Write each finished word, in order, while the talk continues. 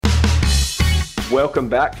Welcome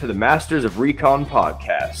back to the Masters of Recon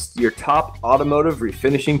podcast, your top automotive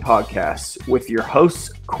refinishing podcast with your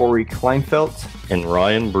hosts, Corey Kleinfeld and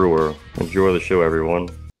Ryan Brewer. Enjoy the show, everyone.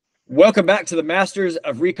 Welcome back to the Masters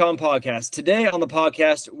of Recon podcast. Today on the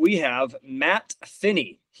podcast, we have Matt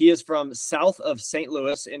Finney. He is from south of St.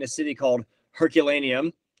 Louis in a city called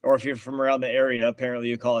Herculaneum, or if you're from around the area, apparently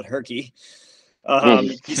you call it Herky.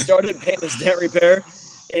 He started paintless dent repair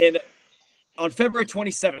on February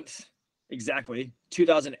 27th. Exactly,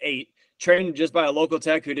 2008, trained just by a local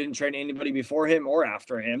tech who didn't train anybody before him or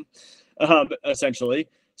after him, essentially.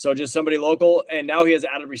 So just somebody local, and now he has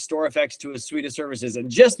added Restore FX to his suite of services. And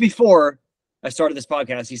just before I started this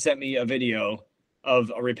podcast, he sent me a video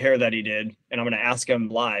of a repair that he did, and I'm going to ask him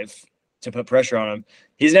live to put pressure on him.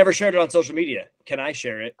 He's never shared it on social media. Can I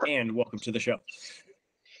share it? And welcome to the show.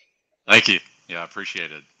 Thank you. Yeah, I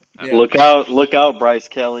appreciate it. Yeah. Look out, Bryce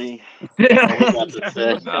Kelly. No,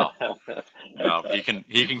 he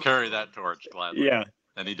can carry that torch gladly. Yeah,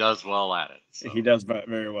 and he does well at it. So. He does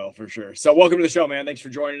very well for sure. So welcome to the show, man. Thanks for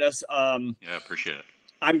joining us. Yeah, appreciate it.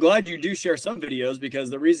 I'm glad you do share some videos, because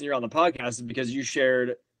the reason you're on the podcast is because you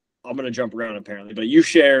shared. I'm going to jump around apparently, but you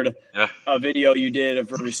shared a video you did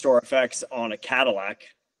of Restore FX on a Cadillac.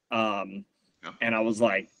 And I was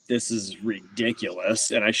like, this is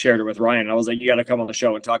ridiculous. And I shared it with Ryan. I was like, you got to come on the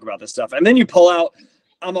show and talk about this stuff. And then you pull out,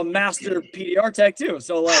 I'm a master PDR tech too.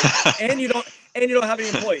 So like, and you don't have any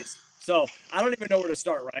employees. So I don't even know where to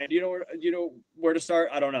start, Ryan. Do you know where to start?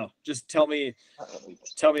 I don't know. Just tell me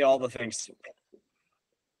all the things.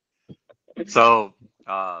 So,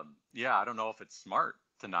 yeah, I don't know if it's smart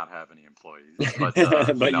to not have any employees, but,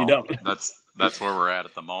 but you don't. That's where we're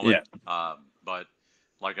at the moment. Yeah. But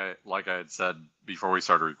like I had said before we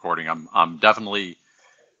started recording, I'm definitely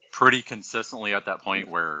pretty consistently at that point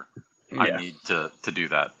where I need to do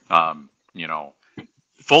that.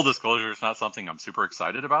 Full disclosure, it's not something I'm super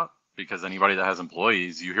excited about, because anybody that has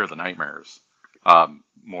employees, you hear the nightmares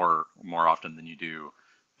more often than you do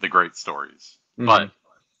the great stories. Mm-hmm. But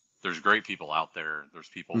there's great people out there. There's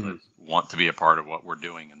people that want to be a part of what we're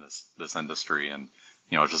doing in this industry, and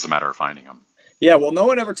it's just a matter of finding them. Yeah, well, no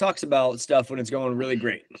one ever talks about stuff when it's going really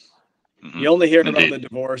great. Mm-hmm. You only hear about the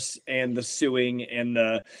divorce and the suing and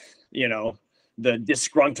the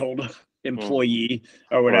disgruntled employee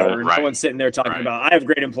or whatever. Right. No one's sitting there talking about, I have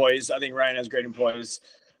great employees. I think Ryan has great employees.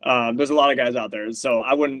 There's a lot of guys out there. So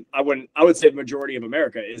I would say the majority of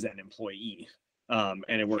America is an employee. And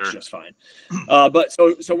it works just fine. But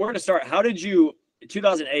so we're going to start. How did you,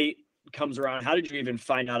 2008 comes around, how did you even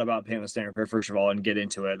find out about paintless dent repair, first of all, and get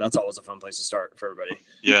into it? That's always a fun place to start for everybody.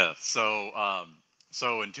 Yeah.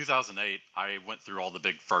 So in 2008, I went through all the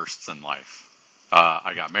big firsts in life.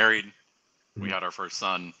 I got married. We had our first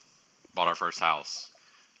son, bought our first house.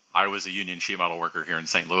 I was a union sheet metal worker here in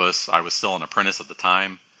St. Louis. I was still an apprentice at the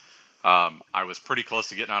time. I was pretty close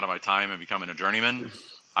to getting out of my time and becoming a journeyman.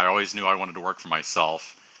 I always knew I wanted to work for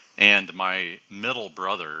myself. And my middle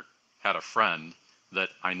brother had a friend that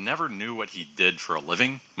I never knew what he did for a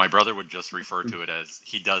living. My brother would just refer to it as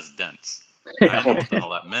he does dents. I didn't know what the hell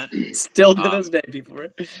that meant. Still to this day, people.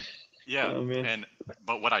 Right? Yeah. Oh, man.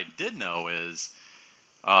 But what I did know is,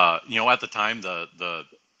 at the time, the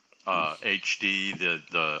HD,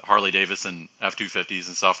 the Harley Davidson F-250s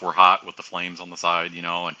and stuff were hot with the flames on the side,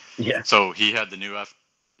 and so he had the new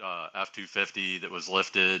F-250 that was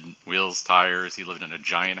lifted, wheels, tires. He lived in a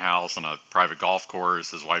giant house on a private golf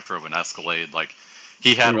course. His wife drove an Escalade. Like,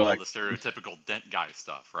 he had all the stereotypical dent guy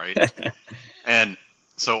stuff, right? And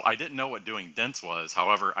so I didn't know what doing dents was.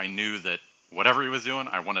 However, I knew that whatever he was doing,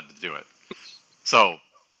 I wanted to do it. So,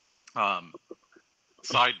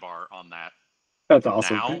 sidebar on that. That's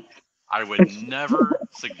awesome. Now, I would never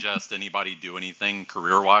suggest anybody do anything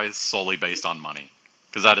career-wise solely based on money,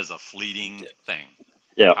 because that is a fleeting thing.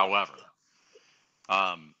 Yeah. However,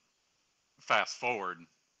 fast forward,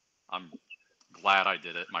 I'm glad I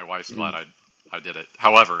did it. My wife's glad I did it.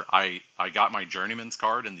 However, I got my journeyman's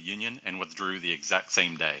card in the union and withdrew the exact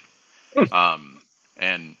same day,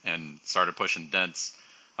 and started pushing dents.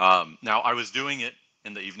 Now, I was doing it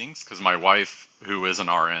in the evenings because my wife, who is an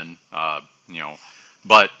RN,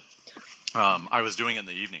 but I was doing it in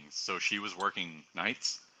the evenings, so she was working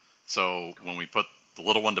nights. So when we put the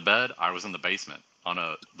little one to bed, I was in the basement on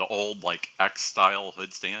the old like X style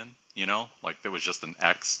hood stand, like there was just an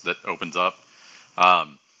X that opens up.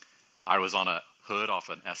 I was on a hood off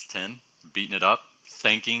an S10, beating it up,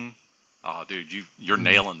 thinking, oh dude, you're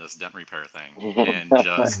nailing this dent repair thing, and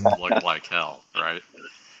just looked like hell, right?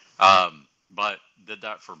 But did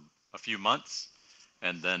that for a few months,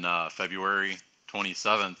 and then February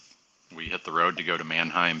 27th, we hit the road to go to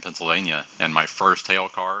Mannheim, Pennsylvania, and my first tail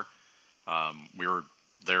car We were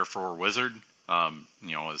there for Wizard,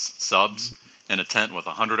 as subs in a tent with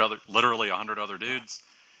literally 100 other dudes.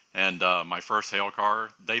 And my first hail car,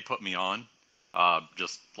 they put me on,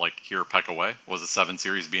 just like here, peck away, was a 7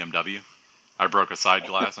 Series BMW. I broke a side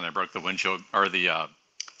glass and I broke the windshield or the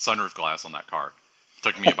sunroof glass on that car. It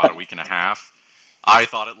took me about a week and a half. I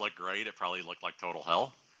thought it looked great. It probably looked like total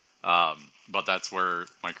hell. But that's where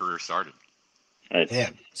my career started.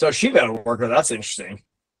 Damn. So sheet metal worker, that's interesting.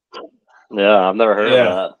 Yeah, I've never heard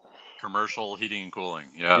of that. Commercial heating and cooling.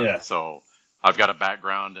 Yeah. So I've got a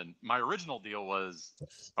background, and my original deal was,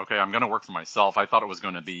 okay, I'm going to work for myself. I thought it was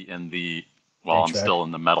going to be in I'm still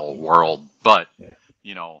in the metal world, but,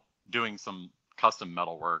 doing some custom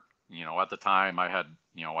metal work, at the time I had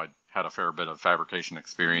a fair bit of fabrication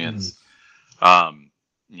experience,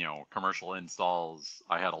 commercial installs.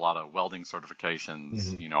 I had a lot of welding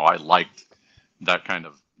certifications. I liked that kind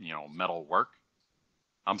of, metal work.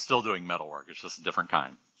 I'm still doing metal work. It's just a different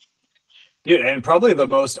kind. Dude, and probably the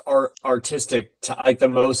most artistic, like the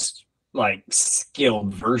most like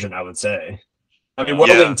skilled version, I would say. I mean,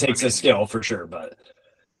 welding takes a skill for sure, but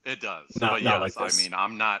it does. Not like this. I mean,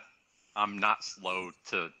 I'm not slow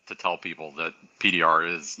to tell people that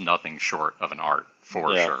PDR is nothing short of an art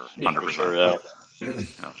for sure, 100%.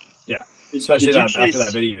 Yeah. Especially after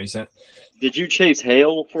that video you sent. Did you chase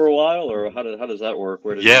hail for a while, or how does that work?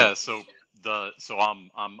 So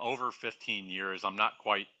I'm over 15 years. I'm not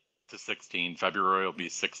quite to 16. February will be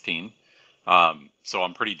 16. So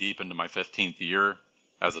I'm pretty deep into my 15th year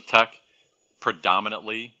as a tech.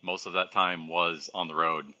 Predominantly, most of that time was on the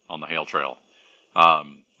road on the hail trail.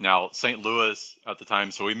 Now St. Louis at the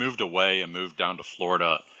time, so we moved away and moved down to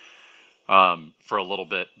Florida for a little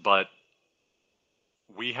bit, but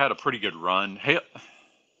we had a pretty good run.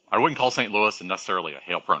 I wouldn't call St. Louis necessarily a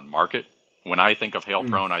hail-prone market. When I think of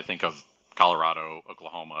hail-prone, I think of Colorado,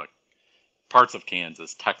 Oklahoma, parts of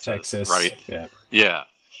Kansas, Texas, right? Yeah.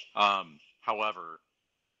 However,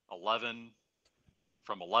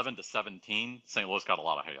 from 11 to 17, St. Louis got a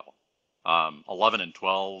lot of hail. 11 and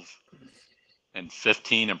 12 and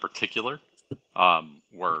 15 in particular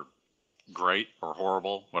were great or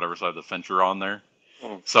horrible, whatever side of the fence you're on there.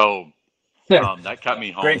 So that kept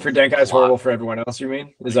me home. Great for dead guys, horrible for everyone else, you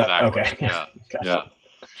mean? Is exactly. that okay? Yeah.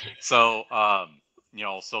 So,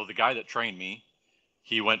 so the guy that trained me,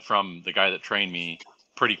 he went from the guy that trained me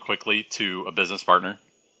pretty quickly to a business partner.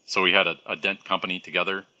 So we had a dent company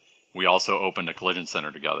together. We also opened a collision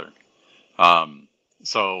center together.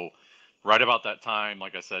 So right about that time,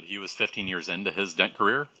 like I said, he was 15 years into his dent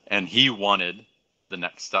career, and he wanted the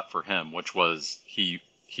next step for him, which was he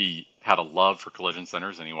had a love for collision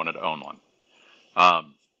centers and he wanted to own one.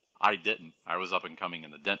 I didn't. I was up and coming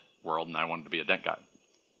in the dent world, and I wanted to be a dent guy.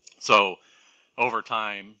 So over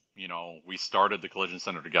time, we started the collision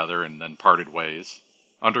center together and then parted ways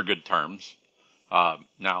under good terms.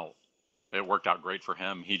 Now, it worked out great for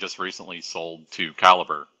him. He just recently sold to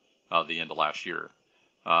Caliber the end of last year.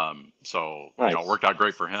 So, nice. It worked out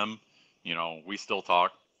great for him. We still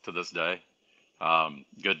talk to this day.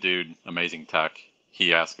 Good dude, amazing tech.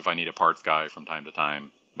 He asks if I need a parts guy from time to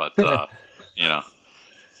time, but,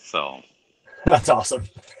 so. That's awesome.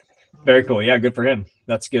 Very cool. Yeah, good for him.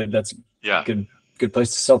 That's good. That's good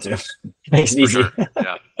place to sell to. Makes it easy. Sure.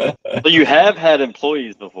 Yeah. So you have had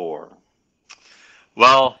employees before.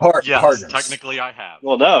 Well, yes, partners. Technically I have.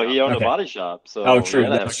 Well, no, he owned a body shop. So true.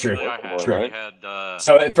 That's true. I had, true. We had,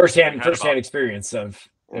 so firsthand experience of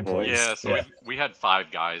employees. Yeah, so we had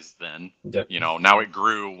 5 guys then. Yep. Now it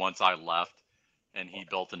grew once I left, and he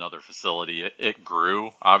built another facility. It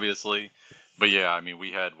grew, obviously. But yeah, I mean,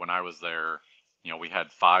 when I was there, we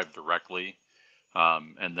had 5 directly.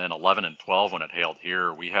 And then 11 and 12, when it hailed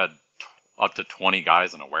here, we had up to 20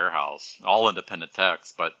 guys in a warehouse, all independent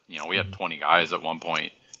techs, but we had 20 guys at one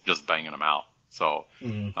point just banging them out. So,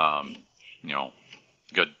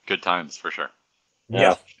 good times for sure.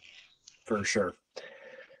 Yeah, for sure.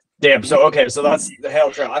 Damn. So so that's the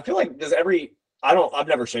hail trail. I feel like I've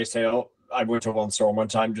never chased hail. I went to one store one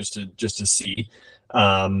time just to see.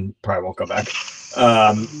 Probably won't go back.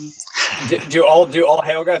 Do all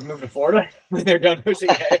hail guys move to Florida when they're done pushing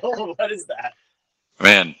hail? What is that?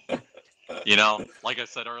 Man, like I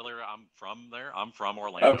said earlier, I'm from there. I'm from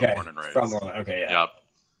Orlando, born and raised. From Orlando. Okay, yeah. Yep.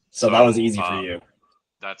 So that was easy for you.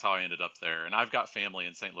 That's how I ended up there. And I've got family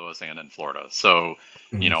in St. Louis and in Florida. So,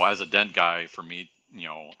 as a dent guy, for me,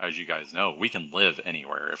 as you guys know, we can live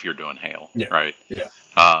anywhere if you're doing hail, right? Yeah.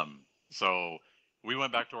 So we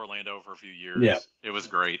went back to Orlando for a few years. Yeah. It was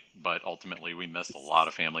great, but ultimately we missed a lot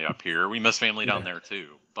of family up here. We miss family down there too.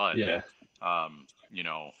 But,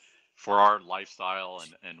 for our lifestyle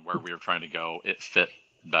and where we were trying to go, it fit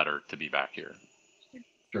better to be back here.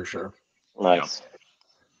 For sure. Nice.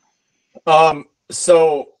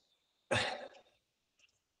 So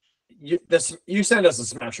you sent us a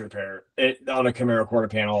smash repair on a Camaro quarter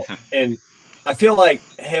panel, and I feel like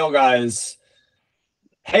Hail guys,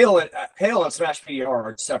 Hail and Smash PDR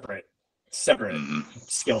are separate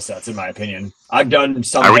skill sets in my opinion. I've done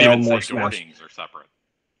some I would Hail even more say Smash. Dordings are separate.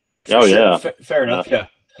 Oh, yeah. Fair enough. Yeah,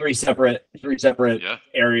 three separate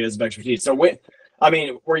areas of expertise. So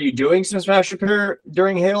were you doing some Smash repair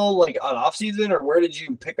during Hail, like on off season, or where did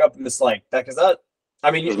you pick up this like that? Because that,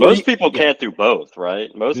 I mean, 'Cause most people can't do both,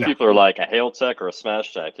 right? Most people are like a hail tech or a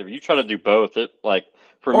smash tech. If you try to do both, it like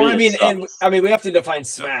for me, it sucks. we have to define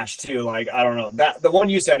smash too. Like, I don't know, that the one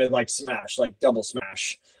you said is like smash, like double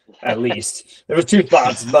smash, at least. There was two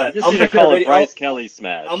spots, but You just need to call it Bryce Kelly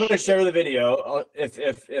smash. I'm gonna share the video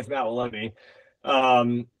if Matt will let me.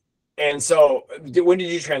 And so when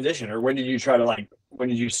did you transition, or when did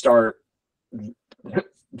you start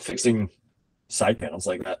fixing side panels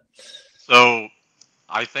like that? So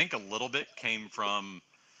I think a little bit came from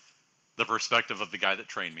the perspective of the guy that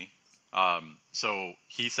trained me. So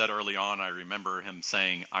he said early on, I remember him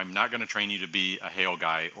saying, I'm not going to train you to be a hail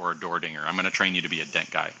guy or a door dinger. I'm going to train you to be a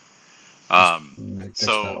dent guy.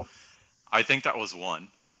 So I think that was one.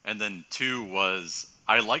 And then two was,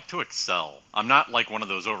 I like to excel. I'm not like one of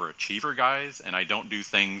those overachiever guys, and I don't do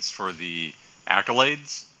things for the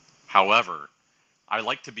accolades. However, I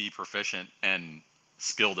like to be proficient and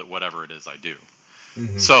skilled at whatever it is I do.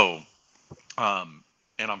 Mm-hmm. So,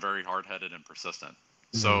 and I'm very hard-headed and persistent.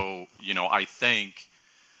 Mm-hmm. So, I think,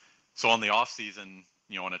 so on the off season,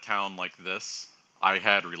 in a town like this, I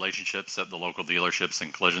had relationships at the local dealerships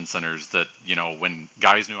and collision centers that, when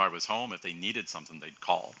guys knew I was home, if they needed something, they'd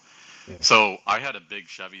call. Yeah. So I had a big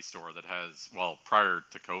Chevy store that has, prior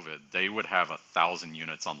to COVID, they would have 1,000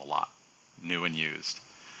 units on the lot, new and used.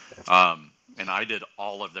 And I did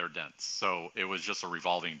all of their dents. So it was just a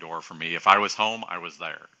revolving door for me. If I was home, I was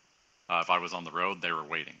there. If I was on the road, they were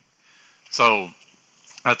waiting. So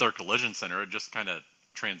at their collision center, it just kind of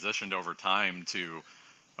transitioned over time to,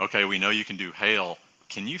 okay, we know you can do hail.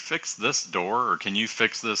 Can you fix this door, or can you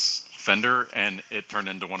fix this fender? And it turned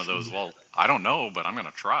into one of those, well, I don't know, but I'm going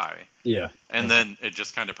to try. Yeah. And then it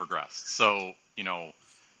just kind of progressed. So,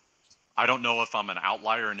 I don't know if I'm an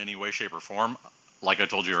outlier in any way, shape, or form. Like I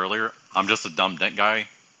told you earlier, I'm just a dumb dent guy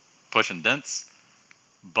pushing dents,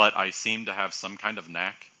 but I seem to have some kind of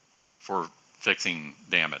knack for fixing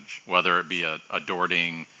damage, whether it be a door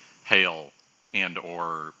ding, hail, and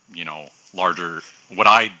or larger, what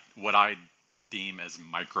I deem as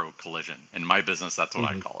micro collision. In my business, that's what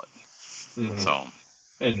I call it. Mm-hmm. So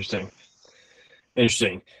interesting.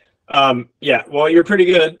 Yeah, well, you're pretty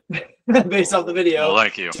good based off the video. Well,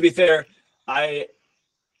 thank you. To be fair, I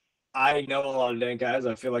know a lot of dent guys.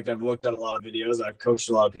 I feel like I've looked at a lot of videos. I've coached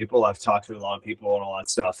a lot of people. I've talked to a lot of people and all that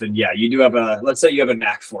stuff. And yeah, you do have let's say you have a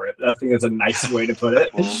knack for it. I think that's a nice way to put it.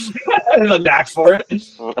 A knack for it.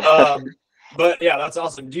 But yeah, that's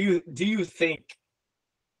awesome. Do you think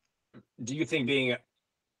being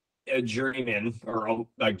a journeyman, or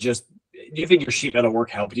like just, do you think your sheet metal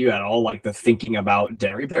work helped you at all, like the thinking about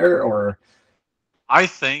dent repair? Or I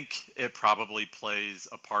think it probably plays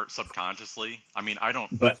a part subconsciously. I mean, I don't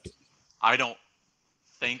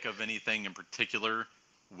think of anything in particular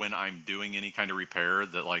when I'm doing any kind of repair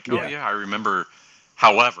that like, oh yeah, I remember.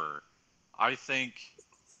 However, I think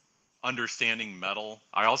understanding metal,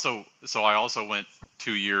 I also went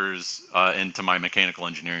 2 years into my mechanical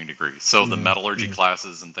engineering degree. So the metallurgy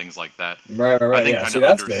classes and things like that. Right. I think kind of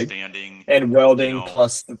understanding big. And welding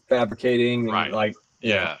plus the fabricating, and like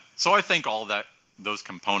So I think all that, those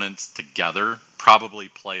components together probably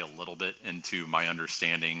play a little bit into my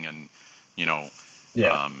understanding and,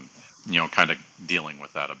 kind of dealing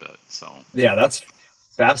with that a bit. So yeah, that's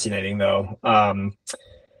fascinating though.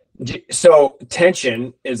 So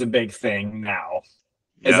tension is a big thing now.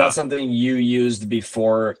 Is that something you used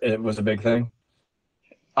before it was a big thing?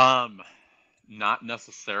 Not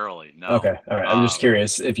necessarily. No. Okay. All right. I'm just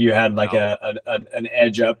curious if you had like an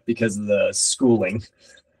edge up because of the schooling.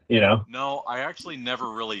 No, I actually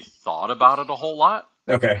never really thought about it a whole lot.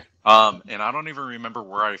 Okay. And I don't even remember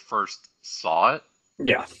where I first saw it.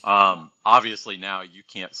 Yeah. Obviously now you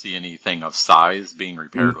can't see anything of size being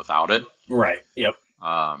repaired without it. Right. Yep.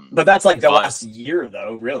 But that's like the last year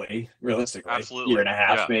though, really, realistically. Absolutely. Year and a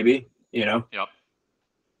half, maybe, Yep.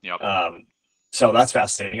 So that's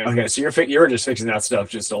fascinating. Okay. So you were just fixing that stuff,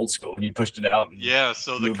 just old school. You pushed it out.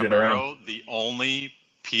 So the Camaro, the only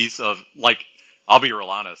piece of, like, I'll be real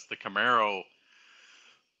honest, the Camaro,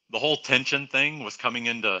 the whole tension thing was coming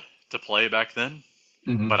into play back then.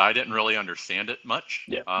 but I didn't really understand it much.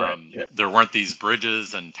 Yeah, There weren't these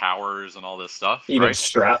bridges and towers and all this stuff. Even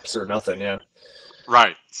straps or nothing. Yeah.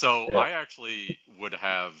 Right. So I actually would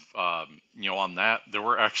have, on that, there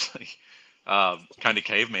were actually kind of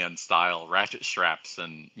caveman style ratchet straps,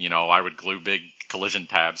 and I would glue big collision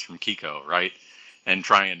tabs from Kiko, right, and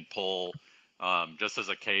try and pull just as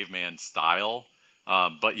a caveman style.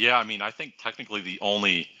 But yeah, I mean, I think technically the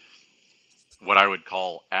only what I would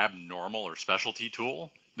call abnormal or specialty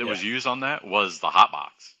tool that was used on that was the hot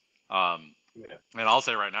box. And I'll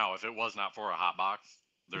say right now, if it was not for a hot box,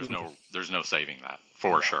 there's no saving that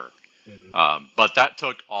for sure. But that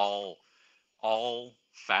took all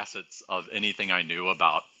facets of anything I knew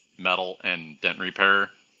about metal and dent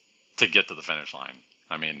repair to get to the finish line.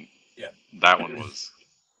 I mean, that one was,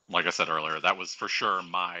 like I said earlier, that was for sure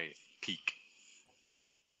my peak.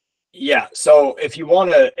 Yeah. So if you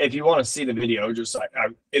want to see the video, just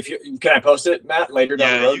can I post it, Matt, later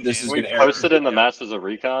down the road? This is we post it in the Masters of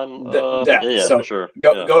Recon. Yeah, so for sure.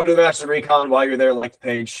 Go to the Masters of Recon while you're there, like the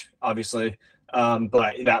page, obviously.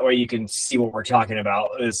 But that way you can see what we're talking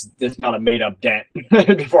about. This not a made up dent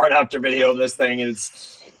before and after video of this thing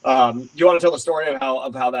is. Do you want to tell the story of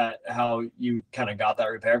how you kind of got that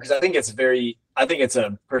repair? Because I think it's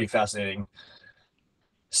a pretty fascinating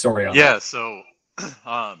story on that. So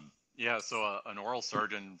an oral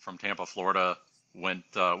surgeon from Tampa, Florida went,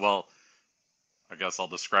 I guess I'll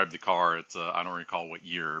describe the car. It's I don't recall what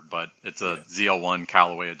year, but it's a ZL1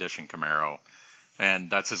 Callaway Edition Camaro. And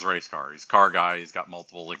that's his race car. He's a car guy. He's got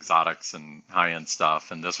multiple exotics and high-end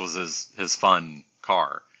stuff. And this was his fun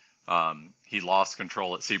car. He lost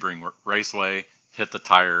control at Sebring Raceway, hit the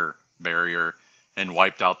tire barrier, and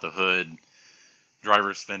wiped out the hood.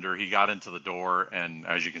 Driver's fender. He got into the door, and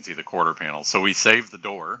as you can see, the quarter panel. So we saved the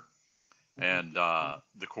door and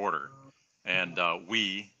the quarter. And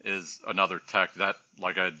we is another tech that,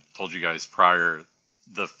 like I told you guys prior,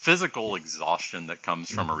 the physical exhaustion that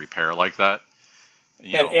comes from a repair like that.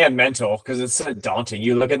 And mental, because it's so daunting.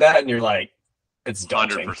 You look at that and you're like, it's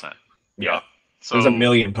daunting. 100%. Yeah. So there's a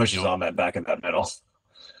million pushes on that back of that metal.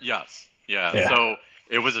 Yes. Yeah. So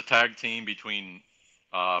it was a tag team between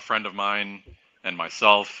a friend of mine and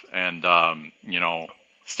myself, and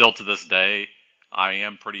still to this day, I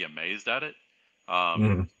am pretty amazed at it.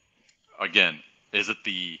 Again, is it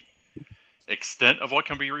the extent of what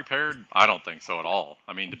can be repaired? I don't think so at all.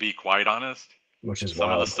 I mean, to be quite honest, which is some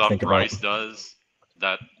of the stuff Bryce does.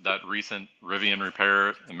 That recent Rivian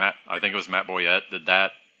repair, and I think it was Matt Boyette did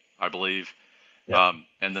that, I believe. Yeah.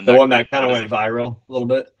 And then the one that kind of went viral a little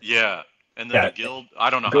bit. Yeah. And then the Guild, I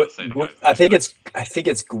don't know how to say it. I think it's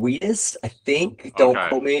Guidus. I think. Don't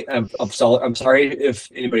quote me. I'm sorry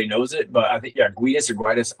if anybody knows it, but I think Guidus or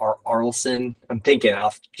Guidus or Arlson. I'm thinking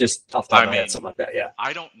off the top of my head, something like that. Yeah.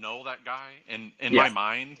 I don't know that guy, and in my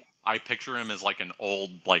mind, I picture him as like an old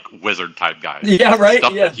wizard type guy. Yeah, right.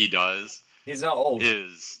 Stuff that he does. He's not old.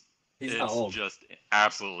 He's not old. Just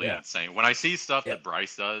absolutely insane. When I see stuff that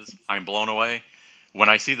Bryce does, I'm blown away. When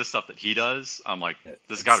I see the stuff that he does, I'm like, this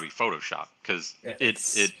has got to be Photoshop, because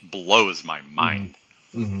it blows my mind.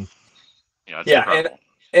 Mm-hmm. Yeah, it's incredible.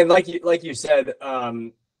 And like you said,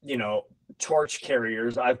 torch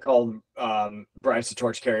carriers. I've called Bryce a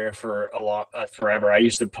torch carrier for forever. I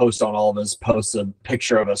used to post on all of his posts a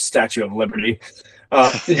picture of a Statue of Liberty.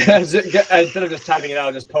 Instead of just typing it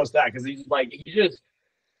out, just post that, because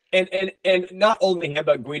and not only him,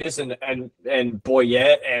 but Guidus and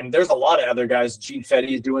Boyette, and there's a lot of other guys. Gene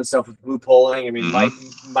Fetty is doing stuff with blue polling. I mean,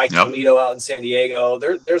 Mike Toledo out in San Diego.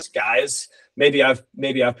 There's guys. Maybe I've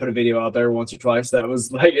put a video out there once or twice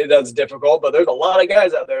that's difficult, but there's a lot of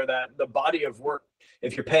guys out there that the body of work,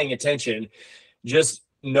 if you're paying attention, just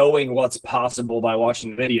knowing what's possible by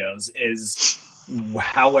watching the videos is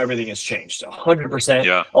how everything has changed. 100%.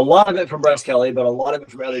 Yeah. A lot of it from Bryce Kelly, but a lot of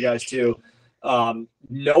it from other guys too.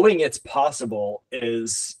 Knowing it's possible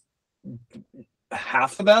is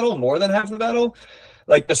half the battle, more than half the battle.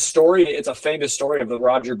 Like the story, it's a famous story of the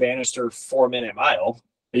Roger Bannister 4-minute mile.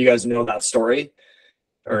 You guys know that story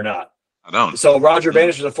or not? I don't. So Roger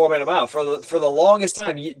Bannister's a 4-minute mile for the longest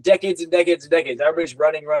time, decades and decades and decades. Everybody's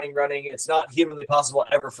running. It's not humanly possible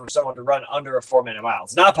ever for someone to run under a 4-minute mile.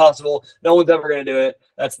 It's not possible. No one's ever going to do it.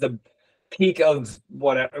 That's the peak of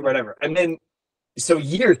whatever. And then, so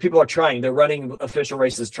years people are trying. They're running official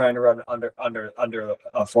races trying to run under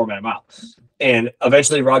a 4-minute mile, and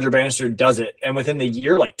eventually Roger Bannister does it. And within the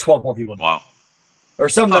year, 12 more people. Wow. Or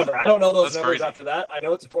some number. I don't know those numbers crazy. After that. I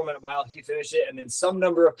know it's a 4-minute mile. He finished it, and then some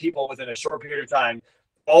number of people within a short period of time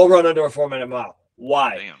all run under a 4-minute mile.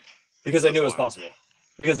 Why? Damn. Because they knew it was possible.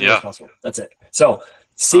 Because they knew it was possible. That's it. So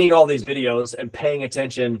seeing all these videos and paying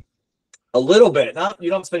attention A little bit. Not, you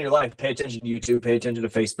don't spend your life. Pay attention to YouTube, pay attention to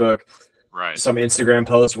Facebook, Right. some Instagram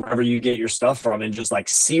posts, wherever you get your stuff from, and just like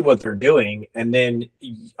see what they're doing and then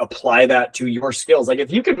apply that to your skills. Like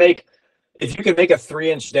if you could make a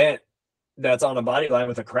 3-inch dent that's on a body line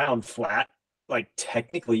with a crown flat, like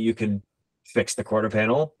technically you could fix the quarter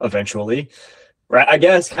panel eventually. Right. I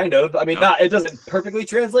guess kind of. I mean, it doesn't perfectly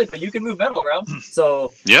translate, but you can move metal around.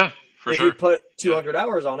 So yeah, for if sure. you put 200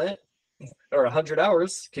 hours on it or 100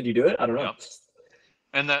 hours, could you do it? I don't know. Yep.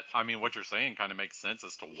 And that, I mean, what you're saying kind of makes sense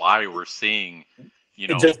as to why we're seeing,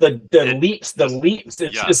 just the leaps.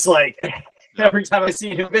 It's just like every time I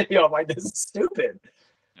see a new video, I'm like, this is stupid.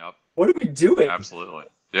 Yep. What are we doing? Absolutely.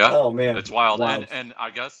 Yeah. Oh man, it's wild. And I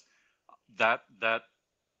guess that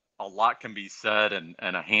a lot can be said and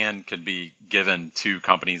a hand can be given to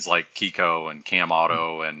companies like Kiko and Cam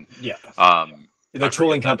Auto and the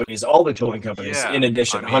tooling companies, all the tooling companies. In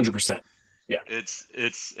addition, 100%. Yeah,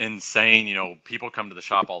 it's insane. People come to the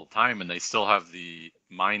shop all the time and they still have the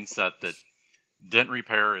mindset that dent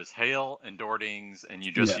repair is hail and door dings, and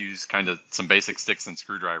you just use kind of some basic sticks and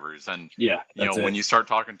screwdrivers. And when you start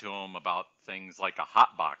talking to them about things like a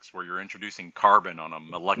hot box where you're introducing carbon on a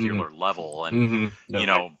molecular level, and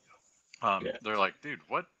they're like, dude,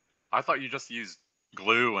 what? I thought you just used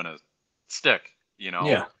glue and a stick,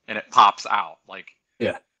 and it pops out. Like,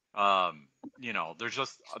 there's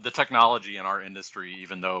just the technology in our industry,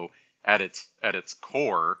 even though at its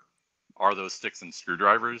core are those sticks and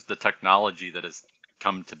screwdrivers, the technology that has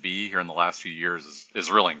come to be here in the last few years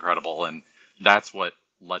is really incredible. And that's what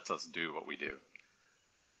lets us do what we do.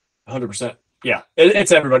 100%. Yeah.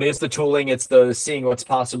 It's everybody. It's the tooling. It's the seeing what's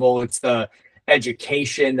possible. It's the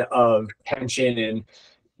education of tension and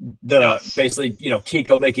basically,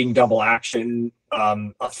 Kiko making double action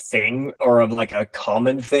a thing, or of like a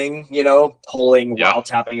common thing, pulling while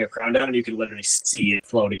tapping a crown down, and you can literally see it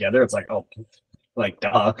flow together. It's like, oh, like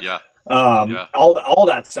duh. All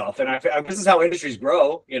that stuff. And this is how industries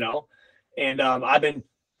grow, and I've been,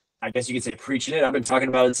 I guess you could say, preaching it. I've been talking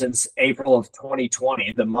about it since April of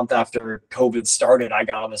 2020, the month after COVID started. I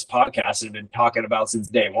got on this podcast and been talking about since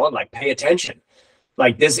day one, like, pay attention.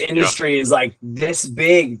 Like, this industry is like this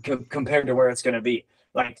big compared to where it's going to be.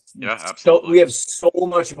 Like, absolutely. So we have so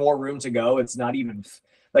much more room to go. It's not even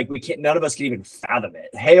like none of us can even fathom it.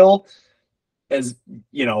 Hail, as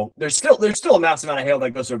there's still a massive amount of hail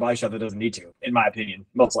that goes to a body shop that doesn't need to, in my opinion,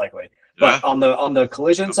 most likely. But on the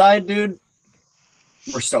collision side, dude,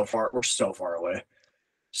 we're so far away.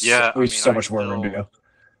 We have so much more room to go.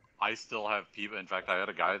 I still have people. In fact, I had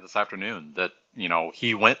a guy this afternoon that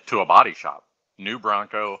he went to a body shop, new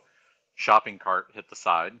Bronco, shopping cart hit the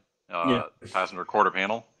side, passenger quarter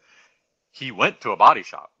panel. He went to a body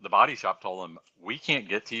shop. The body shop told him, we can't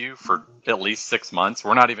get to you for at least 6 months.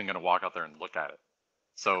 We're not even going to walk out there and look at it.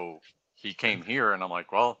 So he came here, and I'm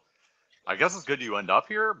like, well, I guess it's good you end up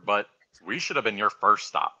here, but we should have been your first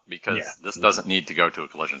stop, because this doesn't need to go to a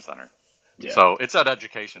collision center. So it's that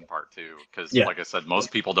education part too, because like I said,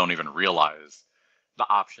 most people don't even realize the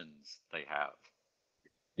options they have.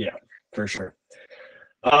 Yeah, for sure.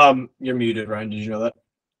 You're muted, Ryan. Did you know that?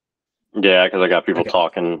 Yeah, because I got people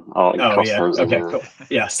talking. Customers. Okay, cool.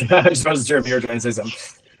 Yes, I just wasn't sure if you were trying to say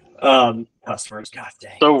something. Customers, god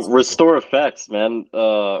dang. So Restore FX, man.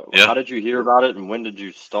 How did you hear about it, and when did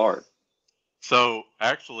you start? So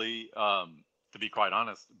actually, to be quite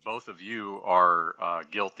honest, both of you are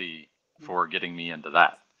guilty for getting me into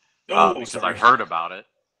that, because I heard about it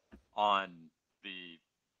on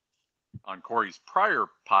Corey's prior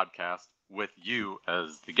podcast with you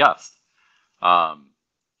as the guest.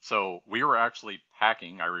 So we were actually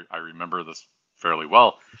packing. I remember this fairly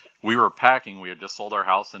well. We were packing. We had just sold our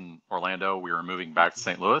house in Orlando. We were moving back to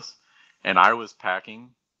St. Louis, and I was packing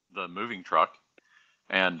the moving truck,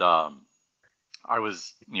 and I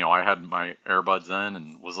was, I had my earbuds in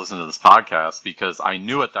and was listening to this podcast, because I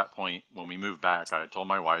knew at that point when we moved back, I had told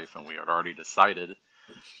my wife, and we had already decided,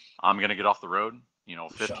 I'm going to get off the road.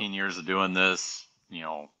 15 years of doing this,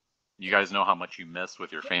 you guys know how much you miss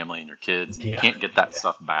with your family and your kids. You can't get that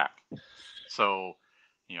stuff back. So,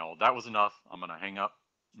 that was enough. I'm going to hang up,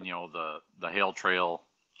 the Hail Trail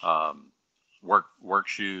work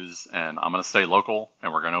shoes, and I'm going to stay local,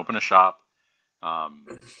 and we're going to open a shop.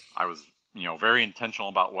 I was, very intentional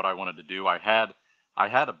about what I wanted to do. I had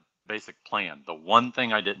a basic plan. The one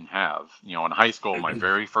thing I didn't have, in high school, my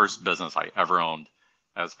very first business I ever owned,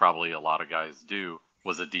 as probably a lot of guys do,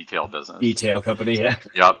 was a detail business. Detail company, yeah.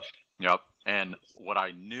 Yep. And what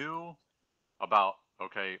I knew about,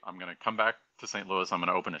 okay, I'm going to come back to St. Louis, I'm going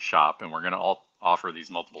to open a shop, and we're going to offer these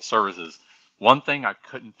multiple services. One thing I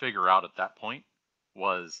couldn't figure out at that point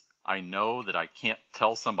was I know that I can't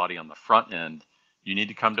tell somebody on the front end, you need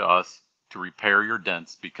to come to us to repair your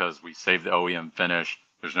dents because we save the OEM finish.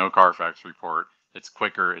 There's no Carfax report. It's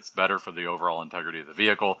quicker. It's better for the overall integrity of the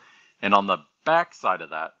vehicle. And on the back side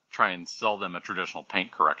of that, try and sell them a traditional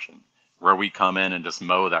paint correction where we come in and just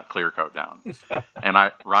mow that clear coat down.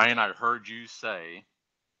 And Ryan, I heard you say,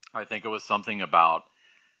 I think it was something about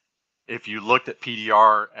if you looked at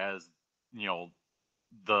PDR as, you know,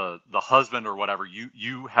 the husband or whatever,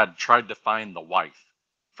 you had tried to find the wife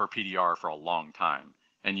for PDR for a long time,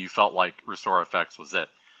 and you felt like Restore FX was it.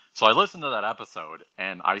 So I listened to that episode,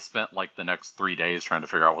 and I spent like the next 3 days trying to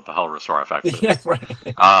figure out what the hell Restore FX is. Yeah, right.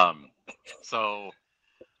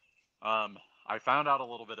 I found out a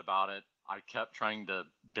little bit about it. I kept trying to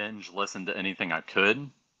binge listen to anything I could,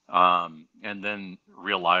 and then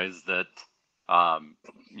realized that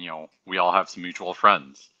you know, we all have some mutual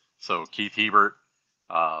friends. So Keith Hebert,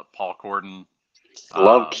 Paul Corden.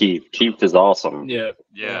 Love Keith. Keith is awesome. Yeah.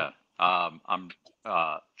 I'm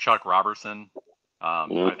Chuck Robertson.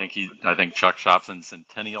 I think Chuck shops in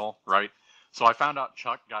Centennial, right? So I found out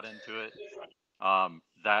Chuck got into it.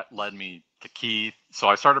 That led me to Keith. So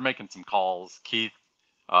I started making some calls. Keith,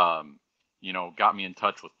 you know, got me in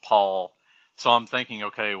touch with Paul. So I'm thinking,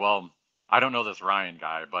 okay, well, I don't know this Ryan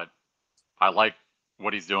guy, but I like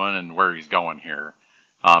what he's doing and where he's going here.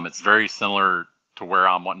 It's very similar to where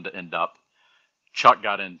I'm wanting to end up. Chuck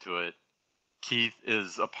got into it. Keith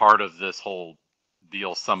is a part of this whole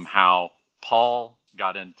deal somehow. Paul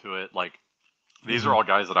got into it. Like, these are all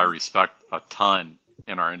guys that I respect a ton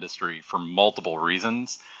in our industry for multiple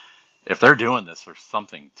reasons. If they're doing this, there's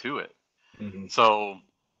something to it. So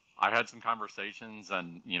I had some conversations,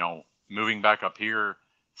 and, you know, moving back up here,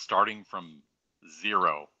 starting from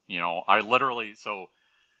zero, you know, I literally, so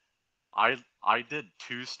I did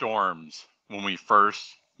 2 storms when we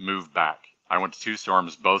first moved back. I went to 2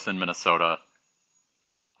 storms, both in Minnesota.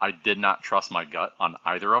 I did not trust my gut on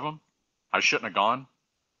either of them. I shouldn't have gone.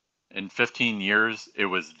 In 15 years, it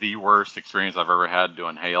was the worst experience I've ever had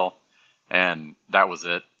doing hail. And that was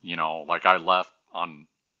it. You know, like I left on,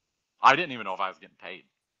 I didn't even know if I was getting paid.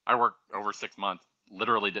 I worked over 6 months,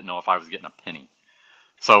 literally didn't know if I was getting a penny.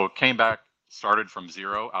 So came back, started from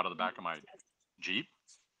zero out of the back of my Jeep,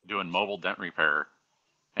 doing mobile dent repair.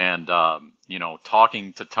 And, you know,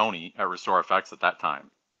 talking to Tony at Restore FX at that time,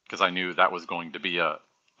 because I knew that was going to be an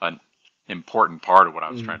important part of what I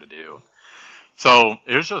was trying to do. So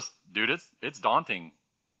it was just, dude, it's daunting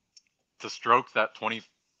to stroke that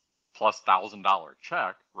 $20,000+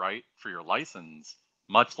 check, right, for your license,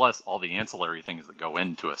 much less all the ancillary things that go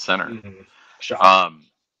into a center.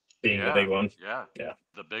 Being the big one. Yeah,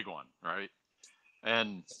 the big one, right?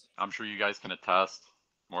 And I'm sure you guys can attest,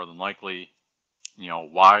 more than likely, you know,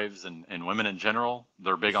 wives and women in general,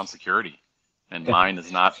 they're big on security, and mine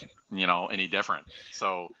is not, you know, any different.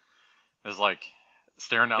 So it's like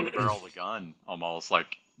staring down the barrel of the gun, almost.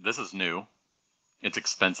 Like, this is new, it's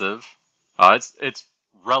expensive, it's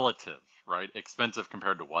relative, right? Expensive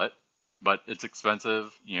compared to what? But it's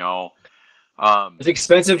expensive, you know. It's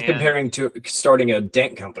expensive comparing to starting a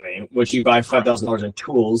dent company, which you buy $5,000 in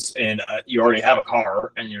tools, and you already have a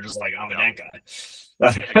car, and you're just like, I'm a dent guy.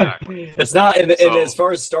 Exactly. It's not, and as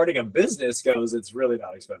far as starting a business goes, it's really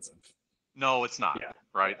not expensive. No, it's not. Yeah.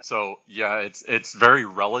 Right. So yeah, it's very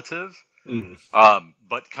relative.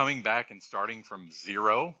 But coming back and starting from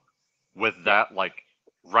zero with that, like,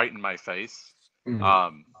 right in my face,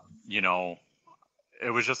 you know,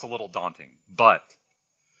 it was just a little daunting, but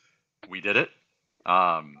we did it.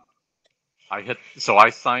 I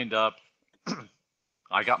signed up.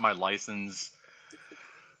 I got my license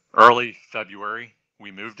early February.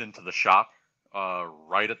 We moved into the shop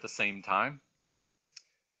right at the same time.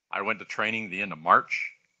 I went to training the end of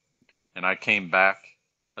March, and I came back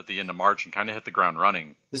at the end of March and kind of hit the ground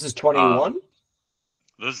running. This is 21?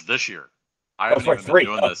 This is this year. I haven't even been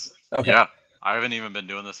doing this. Okay. Yeah, I haven't even been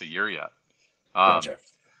doing this a year yet. Gotcha.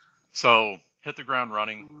 So hit the ground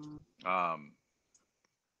running.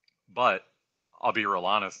 But I'll be real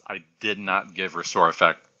honest, I did not give Restore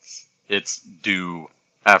FX its due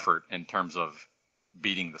effort in terms of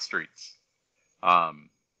beating the streets. And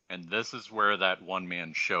this is where that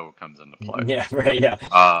one-man show comes into play. Yeah, right.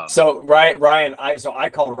 Yeah. So Ryan, I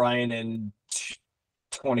called Ryan in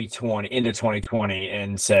 2020, into 2020,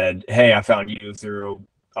 and said, "Hey, I found you through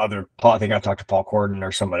other. I think I talked to Paul Corden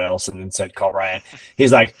or somebody else, and then said call Ryan."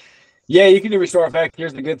 He's like, "Yeah, you can do Restore FX.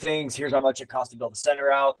 Here's the good things. Here's how much it costs to build the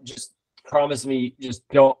center out. Just promise me, just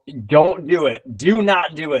don't do it. Do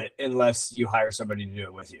not do it unless you hire somebody to do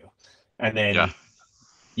it with you." And then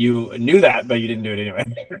you knew that, but you didn't do it anyway.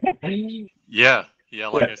 Yeah. Yeah,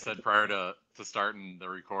 like I said prior to starting the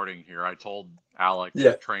recording here, I told Alex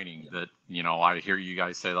Yeah. at training that, I hear you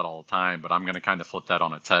guys say that all the time, but I'm going to kind of flip that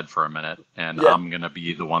on its head for a minute, and I'm going to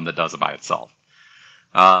be the one that does it by itself.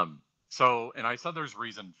 And I said there's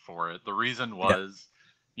reason for it. The reason was,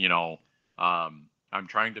 I'm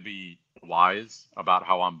trying to be wise about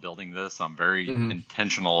how I'm building this. I'm very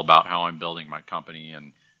intentional about how I'm building my company,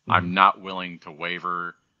 and I'm not willing to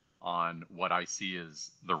waver on what I see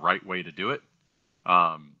as the right way to do it.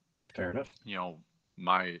 Fair enough.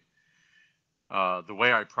 The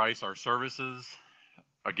way I price our services,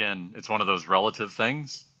 again, it's one of those relative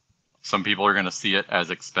things. Some people are going to see it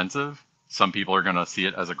as expensive. Some people are going to see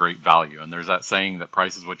it as a great value. And there's that saying that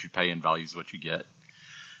price is what you pay and value is what you get.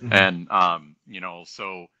 And,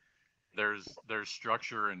 so there's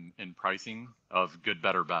structure in pricing of good,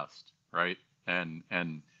 better, best, right? And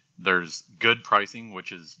there's good pricing,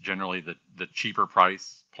 which is generally the cheaper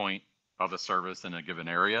price point of a service in a given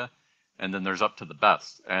area. And then there's up to the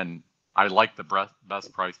best. And I like the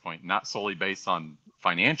best price point, not solely based on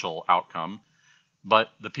financial outcome,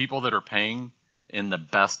 but the people that are paying in the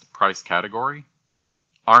best price category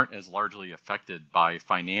aren't as largely affected by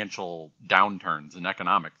financial downturns and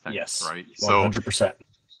economic things, yes, right? 100%. So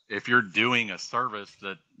if you're doing a service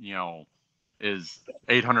that, is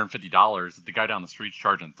 $850 that the guy down the street's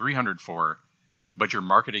charging $300 for, but you're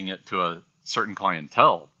marketing it to a certain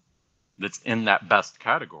clientele that's in that best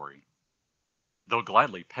category, they'll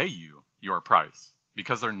gladly pay you your price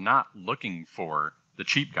because they're not looking for the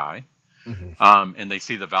cheap guy. And they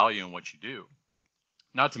see the value in what you do.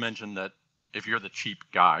 Not to mention that if you're the cheap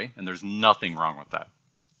guy, and there's nothing wrong with that,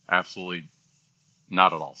 absolutely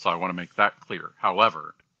not at all. So I want to make that clear.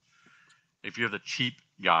 However, if you're the cheap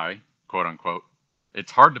guy, quote unquote,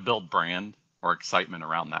 it's hard to build brand or excitement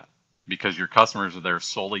around that because your customers are there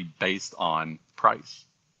solely based on price.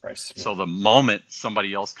 So the moment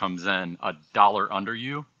somebody else comes in $1 under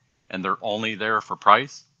you and they're only there for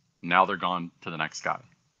price, now they're gone to the next guy.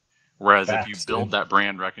 Whereas if you build that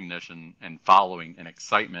brand recognition and following and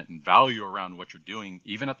excitement and value around what you're doing,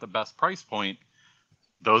 even at the best price point,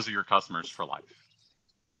 those are your customers for life.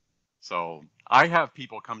 So I have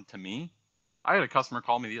people come to me. I had a customer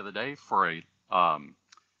call me the other day for a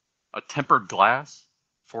tempered glass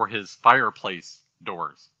for his fireplace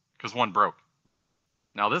doors because one broke.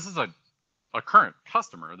 Now, this is a current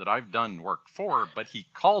customer that I've done work for, but he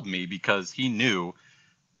called me because he knew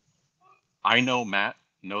I know Matt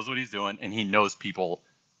knows what he's doing and he knows people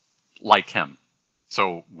like him.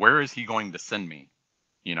 So where is he going to send me?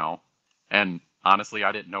 And honestly,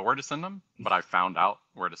 I didn't know where to send him, but I found out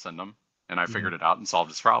where to send him and I figured it out and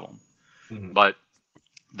solved his problem. But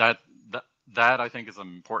that I think is an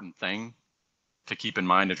important thing to keep in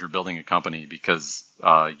mind as you're building a company because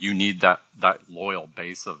you need that loyal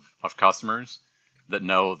base of customers that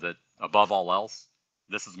know that above all else,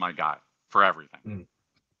 this is my guy for everything.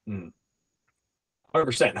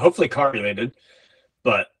 100%. Hopefully car related,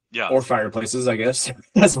 but yeah, or fireplaces, I guess,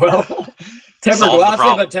 as well. Tempered glass,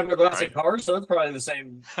 but tempered glass and cars, so it's probably the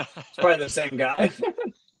same. It's probably the same guy.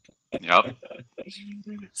 Yep.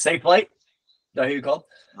 Safe Light. Is that who you called?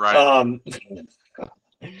 Right.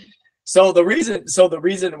 So the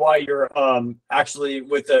reason why you're actually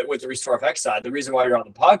with the Restore FX side, the reason why you're on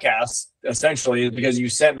the podcast essentially is because you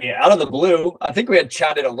sent me out of the blue. I think we had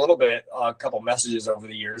chatted a little bit, a couple messages over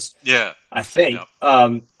the years. Yeah. I think. Yep.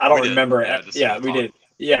 I don't remember. Yeah, we did.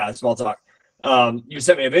 Yeah, small talk. You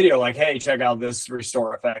sent me a video like, hey, check out this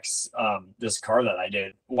Restore FX, this car that I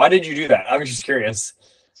did. Why did you do that? I was just curious.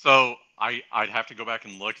 So I'd have to go back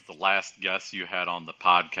and look at the last guest you had on the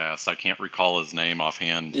podcast. I can't recall his name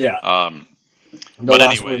offhand. Yeah. But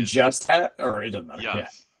last anyways, one just had, or it doesn't matter.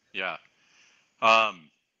 Yes. Yeah.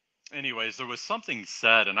 Anyways, there was something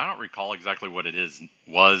said, and I don't recall exactly what it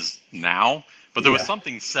was now, but there was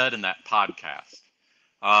something said in that podcast.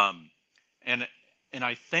 And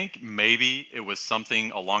I think maybe it was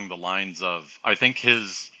something along the lines of, I think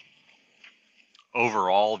his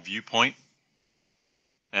overall viewpoint,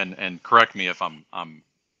 and correct me if I'm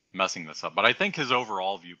messing this up, but I think his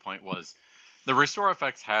overall viewpoint was the Restore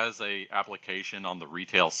FX has a application on the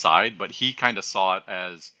retail side, but he kind of saw it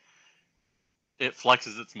as it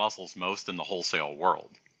flexes its muscles most in the wholesale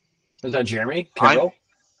world. Was that Jeremy Carroll?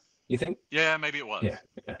 You think? Yeah, maybe it was.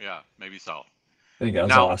 Yeah, maybe so. I think that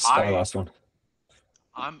was our last one.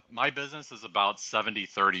 My business is about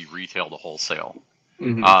 70-30 retail to wholesale.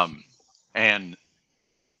 And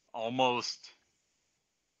almost,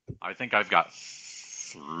 I think I've got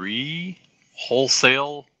 3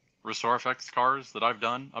 wholesale Restore FX cars that I've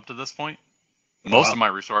done up to this point. Most of my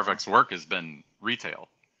Restore FX work has been retail,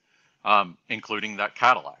 including that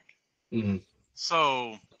Cadillac.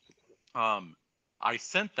 So, I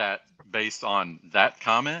sent that based on that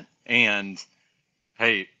comment, and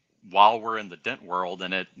hey, while we're in the dent world,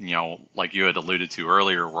 and it, like you had alluded to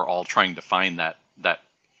earlier, we're all trying to find that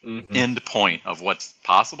end point of what's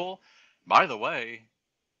possible. By the way,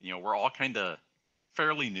 we're all kind of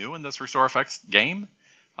fairly new in this Restore FX game.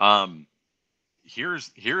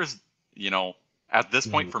 Here's at this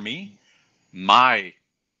point for me, my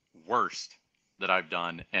worst that I've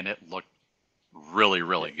done, and it looked really,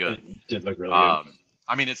 really good. It did look really good.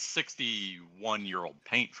 I mean, it's 61-year-old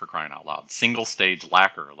paint, for crying out loud. Single stage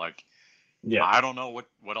lacquer. Like, yeah. I don't know what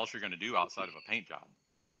else you're going to do outside of a paint job.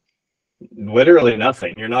 Literally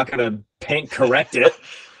nothing. You're not going to paint correct it.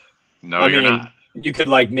 No, you're not. You could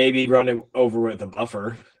maybe run it over with a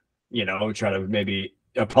buffer, try to maybe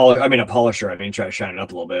a polisher. Try to shine it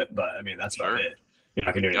up a little bit, but that's about it. You're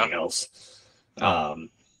not going to do anything else.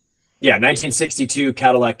 1962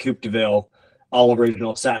 Cadillac Coupe de Ville, all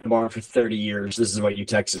original, sat in the barn for 30 years. This is what you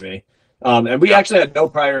texted me. And we actually had no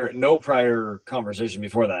prior conversation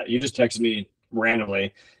before that. You just texted me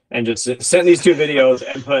randomly and just sent these two videos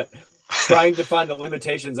and put trying to find the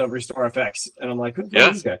limitations of Restore FX. And I'm like, who's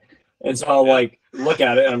this guy? And so I'll look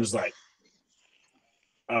at it and I'm just like,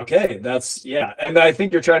 okay, that's And I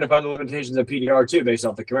think you're trying to find the limitations of PDR too, based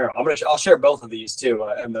off the Camaro. I'll share both of these too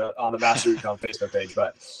on the Master Recon Facebook page.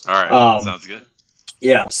 But all right, sounds good.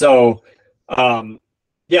 Yeah. So, tell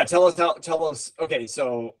us. Okay,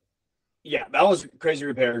 so that was crazy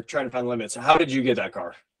repair. Trying to find limits. How did you get that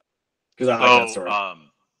car? Because I like that story.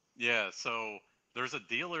 So there's a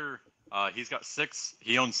dealer.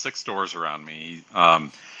 He owns 6 stores around me.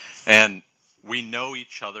 And we know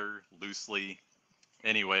each other loosely.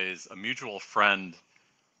 Anyways, a mutual friend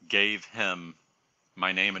gave him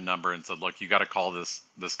my name and number and said, look, you got to call this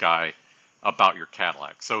guy about your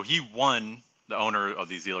Cadillac. So he won, the owner of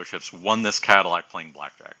these dealerships won this Cadillac playing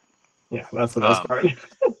blackjack. Yeah, that's the best part.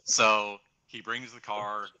 So he brings the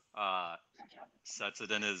car, sets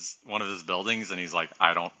it in one of his buildings, and he's like,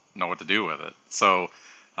 I don't know what to do with it. So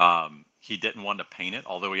he didn't want to paint it,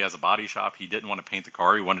 although he has a body shop. He didn't want to paint the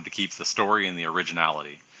car. He wanted to keep the story and the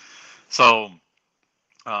originality. So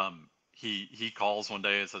he calls one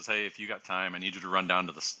day and says, hey, if you got time, I need you to run down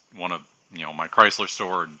to one of my Chrysler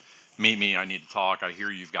store and meet me. I need to talk. I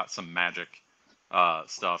hear you've got some magic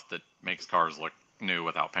stuff that makes cars look new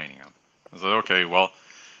without painting them. I said, okay, well,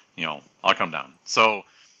 I'll come down. So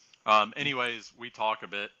anyways, we talk a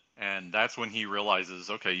bit, and that's when he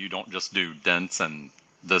realizes, okay, you don't just do dents and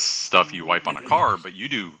this stuff you wipe on a car, but you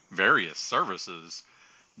do various services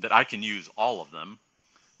that I can use all of them.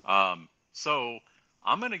 So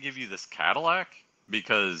I'm going to give you this Cadillac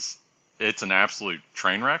because it's an absolute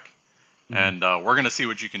train wreck, and we're going to see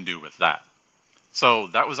what you can do with that. So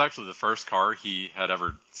that was actually the first car he had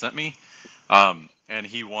ever sent me, and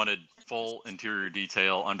he wanted full interior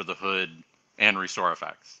detail under the hood and Restore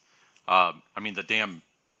FX.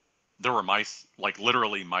 There were mice,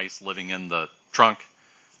 literally mice living in the trunk.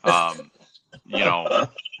 It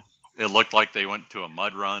looked like they went to a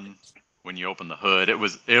mud run when you open the hood. It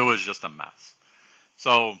was just a mess.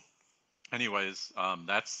 So anyways,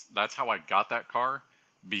 that's how I got that car.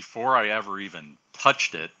 Before I ever even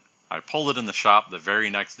touched it, I pulled it in the shop. The very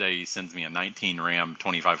next day, he sends me a 19 Ram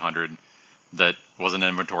 2500 that was an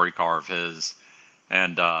inventory car of his.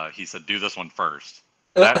 And he said, do this one first.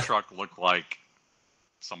 That truck looked like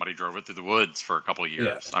somebody drove it through the woods for a couple of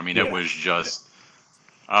years. Yeah. It was just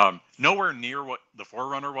nowhere near what the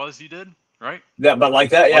 4Runner was you did, right? Yeah, but like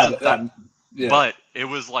that, yeah. But it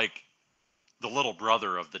was like the little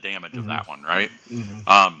brother of the damage of that one, right?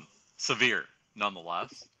 Severe,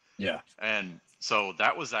 nonetheless. Yeah. And so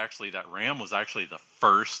that Ram was actually the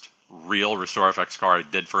first real Restore FX car I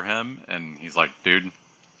did for him. And he's like, dude,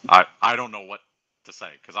 I don't know what to say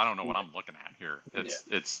because I don't know what I'm looking at here.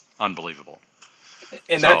 It's unbelievable.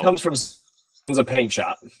 And that comes from a paint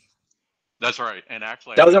shop. That's right. And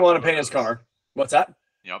actually, doesn't want to paint his car. What's that?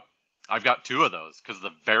 Yep. I've got 2 of those because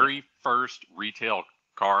the very first retail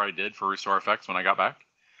car I did for Restore FX when I got back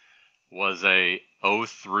was a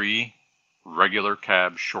 03 regular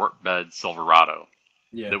cab short bed Silverado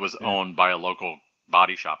that was owned by a local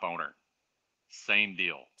body shop owner. Same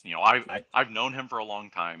deal. I've known him for a long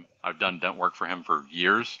time. I've done dent work for him for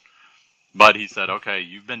years. But he said, okay,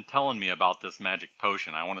 you've been telling me about this magic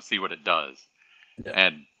potion. I want to see what it does. Yeah.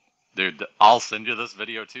 And dude, I'll send you this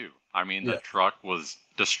video too. The truck was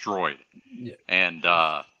destroyed. Yeah. And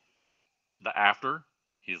the after,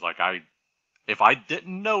 he's like, if I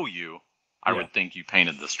didn't know you, I would think you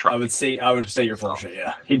painted this truck. I would say you're full of shit.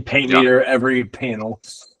 Yeah, he'd paint meter every panel.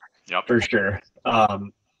 Yep, for sure.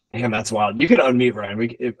 Damn, that's wild. You can unmute,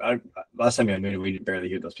 Ryan. Last time you unmuted, we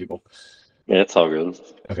barely heard those people. Yeah, it's all good.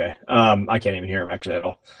 Okay. I can't even hear him actually at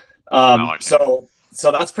all.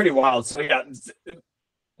 So that's pretty wild. So yeah,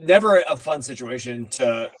 never a fun situation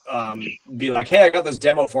to be like, hey, I got this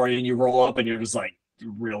demo for you, and you roll up and you're just like,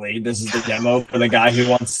 really? This is the demo for the guy who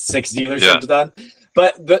wants 6 dealerships done?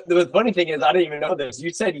 But the funny thing is, I didn't even know this. You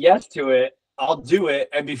said yes to it. I'll do it.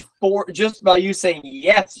 And before, just by you saying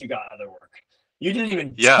yes, you got other work. You didn't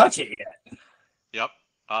even touch it yet. Yep.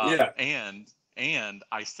 And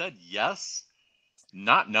I said yes,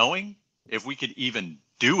 not knowing if we could even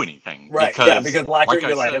do anything. Right. Because like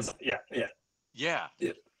I said, yeah.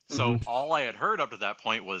 So all I had heard up to that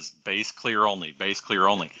point was base clear only.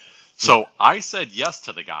 So I said yes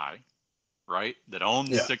to the guy, right, that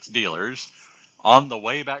owns 6 dealers. On the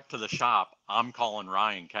way back to the shop, I'm calling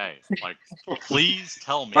Ryan K. Like, please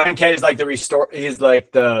tell me. Ryan K is like he's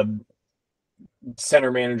like the center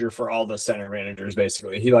manager for all the center managers,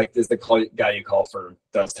 basically. He is the guy you call for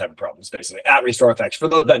those type of problems, basically, at Restore FX, for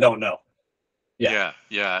those that don't know. Yeah.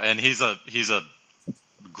 And he's a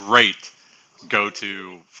great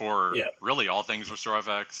go-to for really all things Restore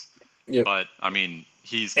FX. Yep. But I mean,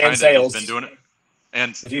 he's been doing it.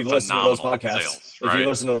 And if you've listened to those podcasts, if you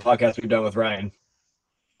listen to the podcast we've done with Ryan,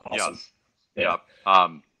 awesome. Yes. Yeah.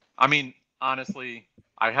 I mean, honestly,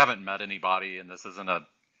 I haven't met anybody, and this isn't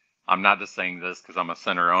I'm not just saying this because I'm a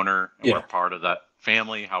center owner and we're part of that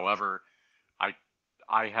family. However,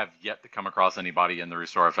 I have yet to come across anybody in the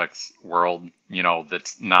Restore FX world,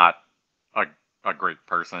 that's not a great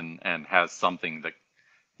person and has something that,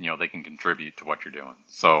 they can contribute to what you're doing.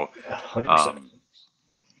 So, 100%.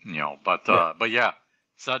 But yeah,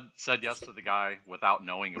 said yes to the guy without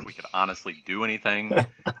knowing if we could honestly do anything.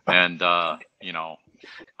 And, I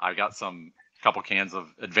got couple cans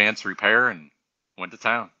of advanced repair and went to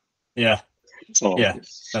town. Yeah. Yeah.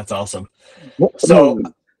 That's awesome. So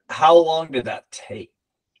how long did that take?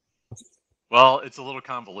 Well, it's a little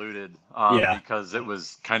convoluted because it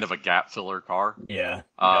was kind of a gap filler car. Yeah.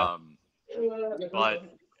 But,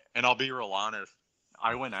 and I'll be real honest,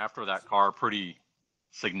 I went after that car pretty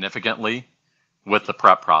significantly with the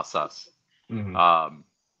prep process.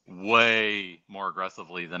 Way more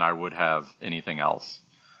aggressively than I would have anything else.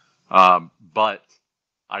 But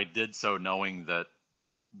I did so knowing that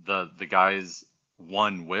the guy's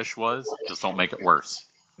one wish was just don't make it worse.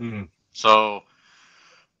 So,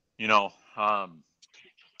 I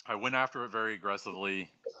went after it very aggressively,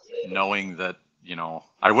 knowing that,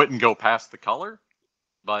 I wouldn't go past the color,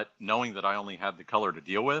 but knowing that I only had the color to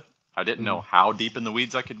deal with, I didn't know how deep in the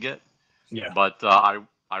weeds I could get. Yeah. But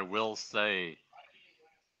I will say,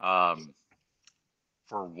 for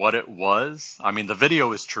what it was, I mean, the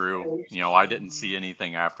video is true. I didn't see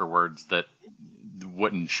anything afterwards that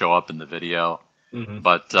wouldn't show up in the video.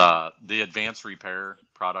 But the advanced repair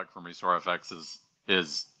product from Restore FX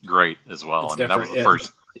is great as well. It's I mean, that was the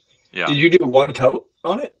first. Yeah. Did you do one coat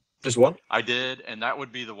on it? Just one? I did, and that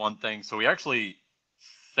would be the one thing. So he actually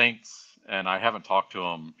thinks, and I haven't talked to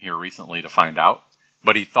him here recently to find out,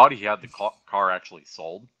 but he thought he had the car actually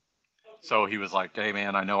sold. So he was like, hey,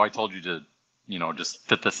 man, I know I told you to, just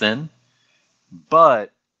fit this in,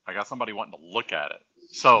 but I got somebody wanting to look at it.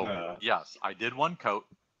 So, yes, I did one coat.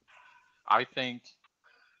 I think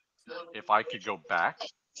if I could go back,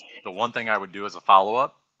 the one thing I would do as a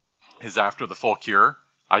follow-up is after the full cure,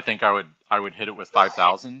 I think I would hit it with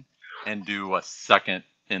 5,000 and do a second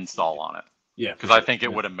install on it. Yeah. Because I think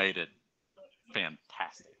it would have made it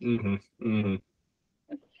fantastic.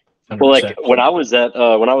 Well, like when I was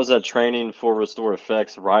at training for Restore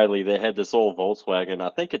FX, Riley, they had this old Volkswagen. I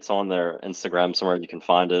think it's on their Instagram somewhere. You can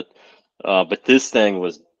find it. But this thing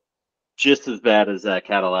was just as bad as that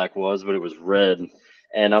Cadillac was, but it was red.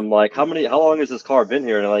 And I'm like, how long has this car been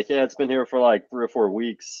here? And they're like, yeah, it's been here for like 3 or 4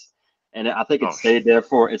 weeks. And I think it stayed there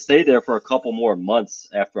for a couple more months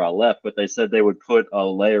after I left. But they said they would put a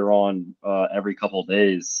layer on every couple of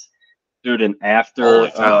days, dude. And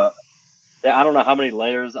after, I don't know how many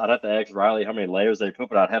layers. I'd have to ask Riley how many layers they put,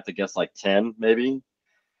 but I'd have to guess like 10 maybe.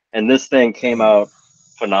 And this thing came out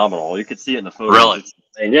phenomenal. You could see it in the photos. Really?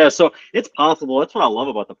 And yeah, so it's possible. That's what I love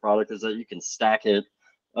about the product is that you can stack it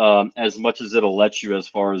as much as it'll let you. As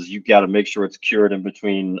far as you got to make sure it's cured in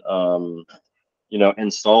between,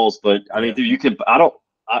 installs. But I mean, dude, you can. I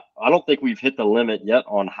don't think we've hit the limit yet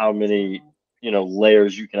on how many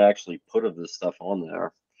layers you can actually put of this stuff on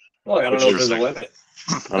there. Well, I don't know if there's a limit.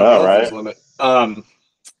 I know, right?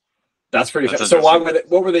 That's pretty. That's So why interesting.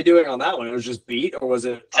 what were they doing on that one? It was just beat, or was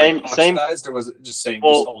it Same- oxidized, or was it just just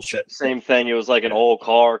old shit? Same thing. It was like an old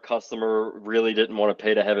car. Customer really didn't want to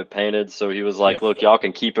pay to have it painted, so he was like, Yeah. "Look, y'all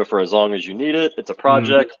can keep it for as long as you need it. It's a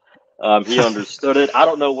project." He understood it. I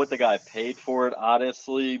don't know what the guy paid for it,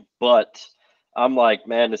 honestly, but I'm like,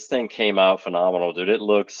 man, this thing came out phenomenal, dude. It had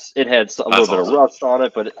a little bit of awesome. rust on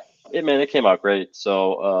it, but it came out great.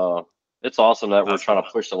 So it's awesome that we're That's trying cool.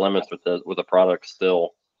 to push the limits with the product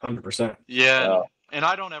still. 100%. Yeah, and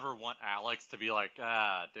I don't ever want Alex to be like,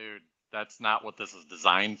 dude, that's not what this is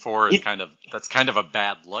designed for. It's that's kind of a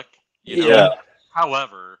bad look, you know. Yeah.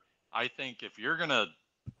 However, I think if you're gonna,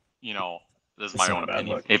 this is my It's not own a bad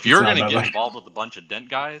opinion. look. If It's you're not a gonna bad get look. involved with a bunch of dent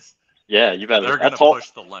guys, Yeah, you better. they're gonna push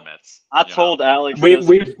the limits. I you know? told Alex We've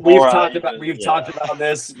this before I talked even- about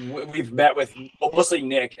this. We've met with mostly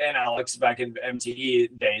Nick and Alex back in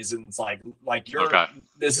MTE days, and it's like you're Okay.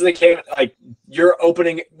 this is you're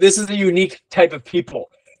opening. This is a unique type of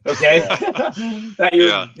people, okay?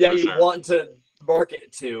 that for you sure. want to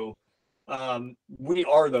market to. We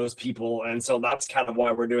are those people, and so that's kind of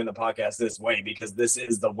why we're doing the podcast this way, because this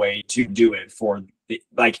is the way to do it. For the,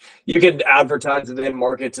 you can advertise to them,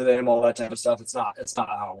 market to them, all that type of stuff. It's not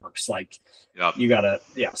how it works. Yep. You gotta,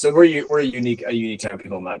 So we're a unique type of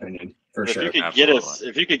people, in my opinion, for If sure. you could Absolutely.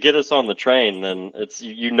 if you could get us on the train, then it's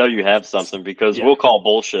you have something, because Yeah. we'll call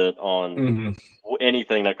bullshit on Mhm.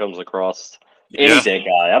 anything that comes across. Yeah. Any dent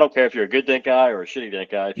guy. I don't care if you're a good dent guy or a shitty dent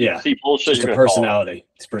guy. If you Yeah. see bullshit, Just you're a gonna call. personality.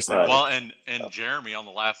 It's personality. Well, and Jeremy on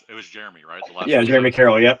the last, it was Jeremy, right? The last Yeah, Jeremy episode.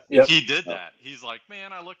 Carroll. Yep. He did that. He's like,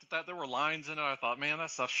 man, I looked at that. There were lines in it. I thought, man,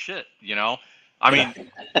 that stuff's shit. I mean,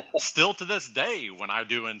 still to this day, when I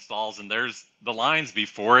do installs and there's the lines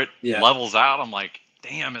before it Yeah. levels out, I'm like,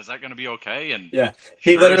 damn, is that going to be okay? And Yeah.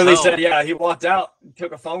 He sure as literally hell. said, he walked out,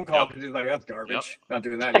 took a phone call Yep. because he's like, that's garbage. Yep. Not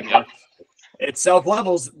doing that anymore. It self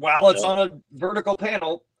levels while it's on a vertical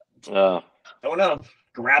panel. Don't know.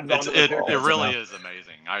 Grabbed onto the It pyramid really somehow. is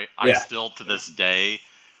amazing. I still to this day,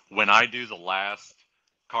 when I do the last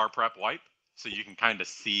car prep wipe, so you can kind of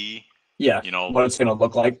see, Yeah. What it's gonna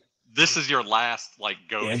look like. This is your last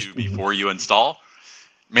go-to Yeah. before you install.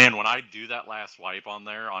 Man, when I do that last wipe on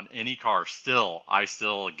there on any car, I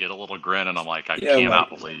still get a little grin, and I'm like, I cannot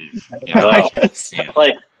believe.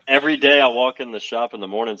 Like every day I walk in the shop in the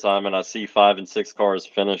morning time and I see 5 and 6 cars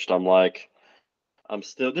finished. I'm like,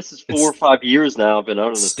 this is 4 or 5 years now I've been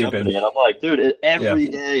owning this company, and I'm like, dude, every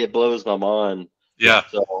day it blows my mind. Yeah.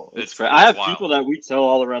 So it's great. I have people that we tell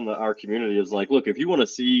all around our community is like, look, if you want to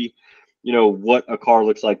see, what a car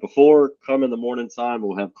looks like before, come in the morning time.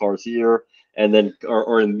 We'll have cars here, and then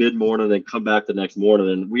or in mid morning, then come back the next morning.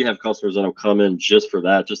 And we have customers that'll come in just for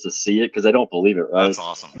that, just to see it, because they don't believe it, right? That's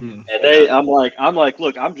awesome. And I'm like,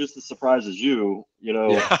 look, I'm just as surprised as you, when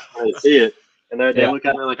I see it. And they look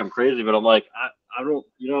at me like I'm crazy, but I'm like, I don't,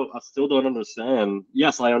 I still don't understand.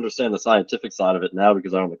 Yes, I understand the scientific side of it now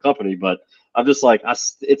because I own the company, but I'm just like,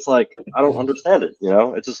 it's like, I don't understand it.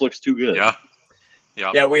 It just looks too good. Yeah.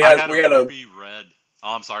 Yeah, we had a ruby red.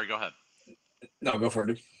 Oh, I'm sorry. Go ahead. No, go for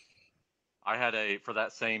it. I had for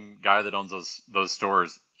that same guy that owns those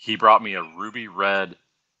stores. He brought me a ruby red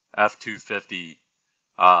F250,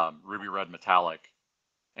 ruby red metallic,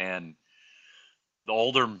 and the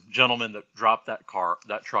older gentleman that dropped that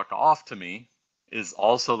truck off to me is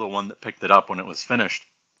also the one that picked it up when it was finished.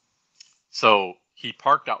 So he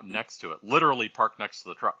parked out next to it, literally parked next to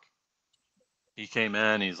the truck. He came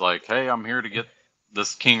in, he's like, hey, I'm here to get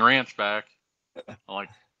this King Ranch back. I'm like,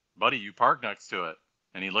 buddy, you parked next to it.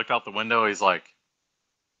 And he looked out the window, he's like,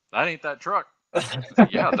 that ain't that truck.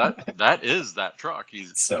 Like, yeah, that is that truck.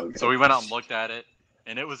 So we went out and looked at it,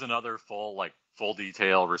 and it was another full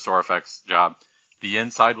detail Restore FX job. The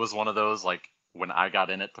inside was one of those, when I got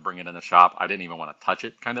in it to bring it in the shop, I didn't even want to touch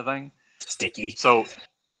it kind of thing. Sticky. So,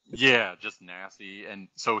 yeah, just nasty. And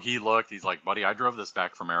so he looked, he's like, buddy, I drove this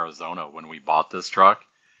back from Arizona when we bought this truck.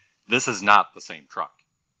 This is not the same truck.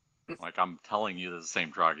 I'm telling you, this is the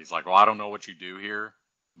same truck. He's like, well, I don't know what you do here,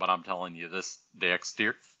 but I'm telling you the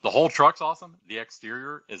exterior, the whole truck's awesome. The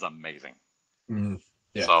exterior is amazing. Mm-hmm.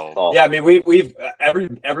 Yeah. So I mean, we've every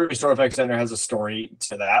Restore FX center has a story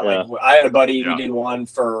to that. Yeah. I had a buddy who did one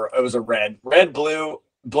it was a red, blue.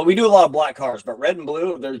 We do a lot of black cars, but red and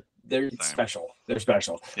blue, they're special. They're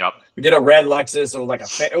special. Yep. We did a red Lexus.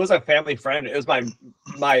 It was a family friend. It was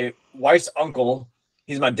my wife's uncle.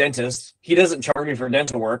 He's my dentist. He doesn't charge me for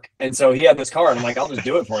dental work, and so he had this car, and I'm like, I'll just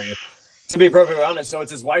do it for you. To be perfectly honest, so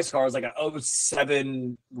it's his wife's car. It's like an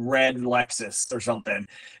 07 red Lexus or something.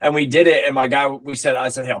 And we did it. And I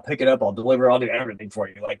said, hey, I'll pick it up. I'll deliver. I'll do everything for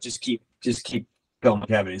you. Just keep film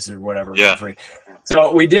cavities or whatever. Yeah. Free.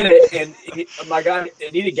 So we did it, and my guy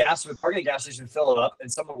needed gas. We parked at the gas station, fill it up,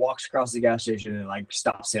 and someone walks across the gas station and like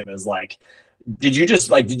stops him. Is like, did you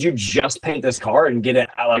just paint this car and get it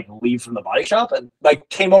like leave from the body shop? And like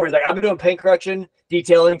came over. He's like, I've been doing paint correction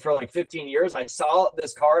detailing for like 15 years. I saw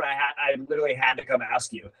this car and I literally had to come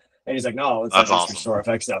ask you. And he's like, no, it's That's like awesome. Restore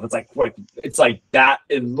FX stuff. It's like, wait, it's like that.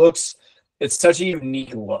 It's such a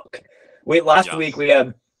unique look. Last week we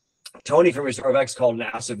had Tony from Restore FX called and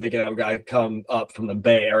asked if they could have a guy come up from the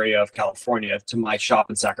Bay Area of California to my shop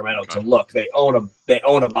in Sacramento to look. They own a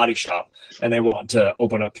body shop and they want to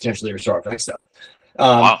open up potentially Restore FX stuff.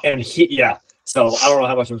 Wow. And so I don't know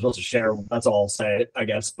how much I'm supposed to share. That's all I'll say, I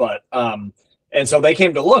guess. But and so they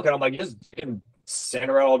came to look, and I'm like, just stand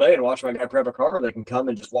around all day and watch my guy prep a car. They can come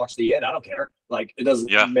and just watch the end. I don't care. Like it doesn't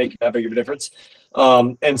make that big of a difference.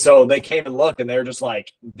 And so they came and looked, and they're just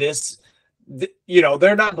like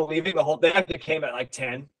they're not believing the whole. They actually came at like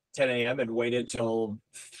 10 a.m. and waited till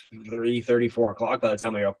 3:30, 4 o'clock by the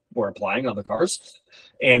time we were applying on the cars,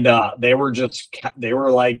 and they were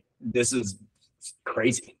like, this is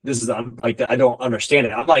crazy. This is like, I don't understand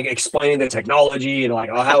it. I'm like explaining the technology and like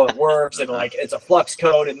how it works and like it's a flux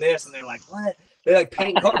code and this, and they're like, what? They like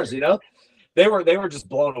paint cars, They were just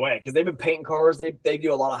blown away because they've been painting cars. They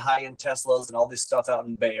do a lot of high end Teslas and all this stuff out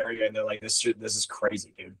in the Bay Area, and they're like, this is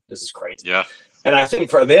crazy, dude. This is crazy. Yeah. And I think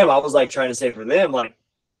for them, I was like trying to say for them, like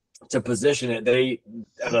to position it,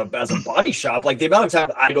 as a body shop, like the amount of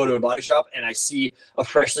times I go to a body shop and I see a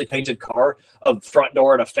freshly painted car, a front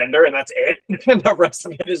door and a fender, and that's it, and the rest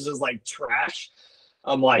of it is just like trash.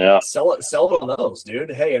 I'm like, sell it on those, dude.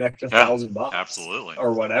 Hey, an extra $1,000, absolutely,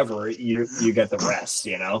 or whatever. You get the rest,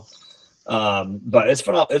 But it's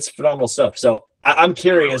phenomenal stuff. So I'm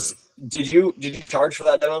curious. Did you charge for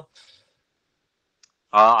that demo?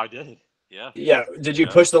 I did. Yeah. Yeah. Did you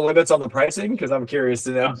push the limits on the pricing? Because I'm curious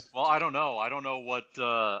to know. Well, I don't know. I don't know what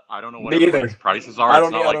Me either. prices are. I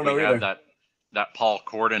don't it's not know we either. have that Paul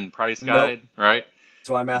Corden price guide, right? That's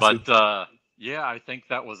why I'm asking. But yeah, I think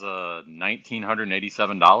that was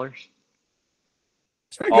 $1,987.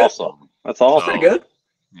 It's pretty good. Awesome. That's awesome. Pretty good.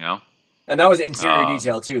 Yeah. And that was interior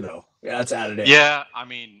detail too, though. Yeah, that's added in. Yeah, I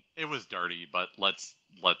mean, it was dirty, but let's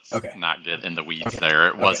not get in the weeds there.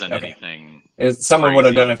 It wasn't anything. Someone would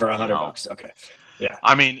have done crazy, it for $100. Okay. Yeah.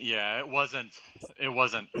 I mean, yeah, it wasn't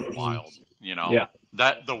wild, Yeah.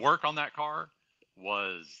 That the work on that car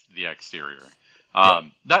was the exterior.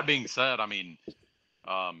 That being said, I mean,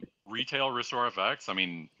 retail Restore FX, I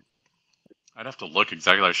mean, I'd have to look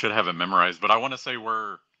exactly. I should have it memorized, but I want to say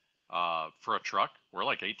we're for a truck, we're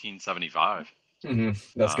like $1,875.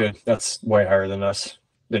 Mm-hmm. That's good. That's way higher than us.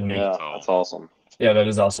 Than me. Yeah, that's awesome. Yeah, that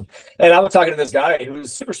is awesome. And I was talking to this guy who's a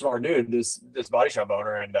super smart dude, this body shop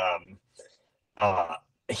owner, and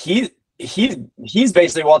he's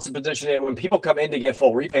basically wants to position it when people come in to get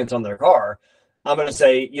full repaints on their car. I'm gonna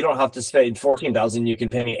say you don't have to spend $14,000. You can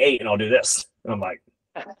pay me $8,000, and I'll do this. And I'm like,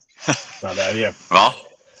 not bad idea. Well,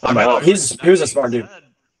 I'm like, he's a smart dude.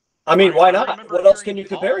 I mean, why not? What else can you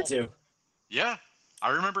compare it to? Yeah, I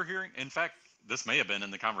remember hearing. In fact, this may have been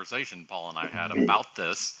in the conversation Paul and I had about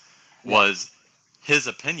this. Was his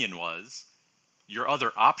opinion was your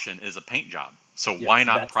other option is a paint job, so why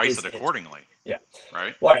not price it accordingly? Yeah.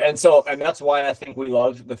 Right. Well, and that's why I think we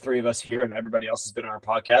love the three of us here, and everybody else has been on our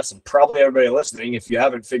podcast, and probably everybody listening. If you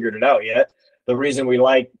haven't figured it out yet, the reason we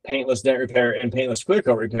like paintless dent repair and paintless clear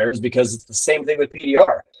coat repair is because it's the same thing with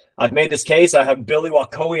PDR. I've made this case. I have Billy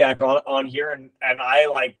Wakowiak on here, and I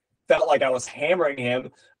like felt like I was hammering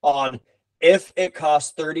him on if it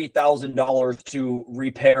costs $30,000 to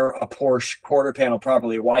repair a Porsche quarter panel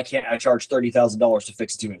properly, why can't I charge $30,000 to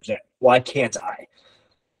fix a 2-inch dent? Why can't I?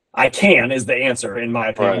 I can is the answer, in my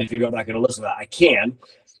opinion. Right. If you go back and listen to that, I can.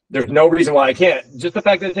 There's no reason why I can't. Just the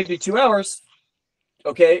fact that it takes me 2 hours.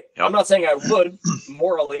 Okay, yep. I'm not saying I would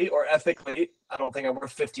morally or ethically. I don't think I'm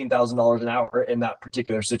worth $15,000 an hour in that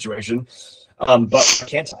particular situation. But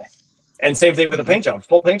can't I? And same thing with a paint job.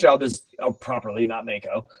 Full paint job is properly, not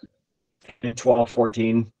Mako. 12,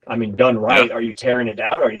 14. I mean, done right. Yep. Are you tearing it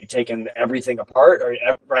down? Are you taking everything apart?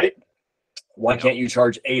 Right? Why can't you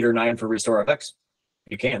charge 8 or 9 for Restore FX?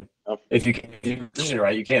 You can. Yep. If you position it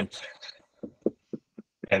right, you can.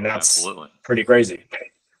 And that's pretty crazy.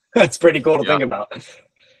 That's pretty cool to think about.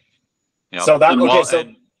 Yep. So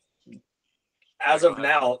that as of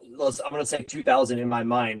now, I'm going to say 2,000 in my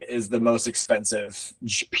mind is the most expensive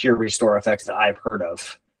pure Restore FX that I've heard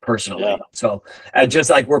of personally. Yeah. So just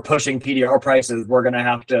like we're pushing PDR prices, we're gonna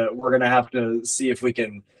have to see if we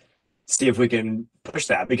can push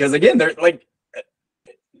that, because again, they're like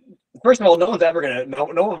first of all, no one's ever gonna no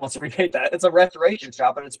one wants to repaint that. It's a restoration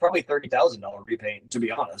shop, and it's probably $30,000 repaint, to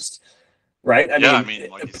be honest. Right? Yeah,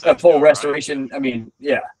 like you said, a full do it restoration. right. I mean,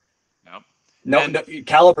 yeah. Yep. No,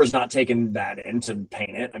 Caliber's not taking that in to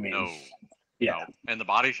paint it. I mean, No. yeah. No. And the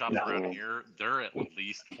body shops around here, they're at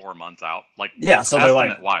least 4 months out. Like, yeah, so they're like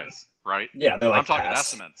estimate-wise, right? Yeah, they're like I'm talking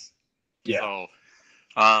past. estimates. Yeah.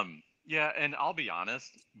 So, yeah, and I'll be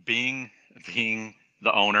honest, being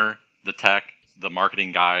the owner, the tech, the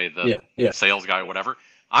marketing guy, the sales guy, whatever,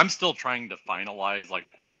 I'm still trying to finalize like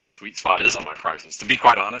sweet spot is on my prices. To be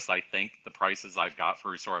quite honest, I think the prices I've got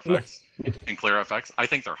for Restore FX and Clear FX, I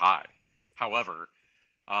think they're high. However,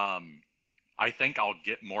 I think I'll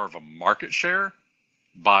get more of a market share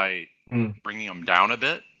by bringing them down a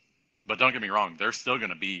bit. But don't get me wrong, they're still going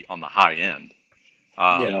to be on the high end.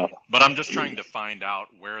 But I'm just trying to find out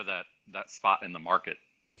where that spot in the market,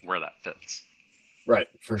 where that fits. Right,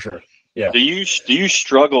 for sure. Yeah. Do you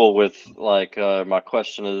struggle with like my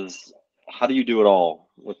question is, how do you do it all?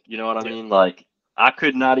 You know what I mean? Like, I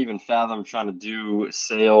could not even fathom trying to do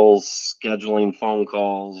sales, scheduling phone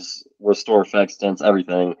calls, restore effects, tents,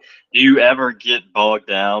 everything. Do you ever get bogged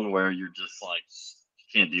down where you're just like,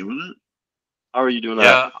 you can't deal with it? How are you doing that?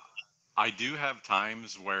 Yeah, I do have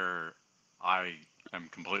times where I am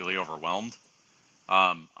completely overwhelmed.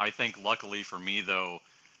 I think luckily for me though,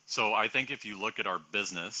 so I think if you look at our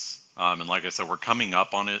business, and like I said, we're coming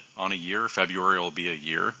up on a year. February will be a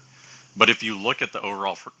year. But if you look at the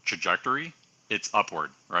overall trajectory, it's upward,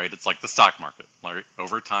 right? It's like the stock market, right?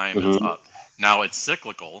 Over time, it's up. Now it's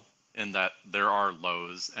cyclical in that there are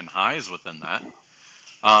lows and highs within that.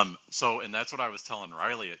 And that's what I was telling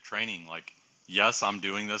Riley at training. Like, yes, I'm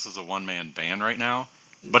doing this as a one-man band right now,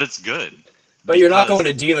 but it's good. But you're not going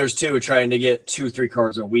to dealers too, trying to get 2-3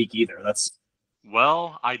 cars a week either. That's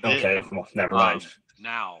I did. Okay, well, never mind.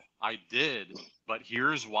 Now I did, but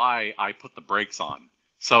here's why I put the brakes on.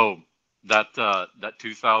 So that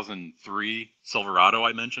 2003 Silverado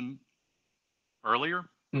I mentioned earlier,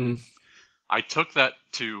 I took that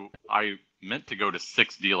I meant to go to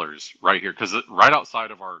 6 dealers right here because right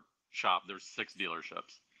outside of our shop there's 6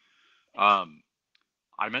 dealerships.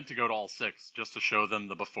 I meant to go to all 6 just to show them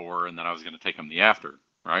the before, and then I was going to take them the after,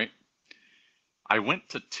 right? I went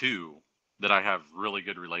to 2 that I have really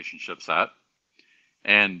good relationships at,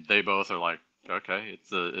 and they both are like, okay,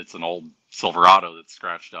 it's an old Silverado that's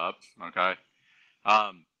scratched up, okay?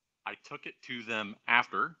 I took it to them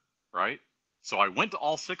after, right? So I went to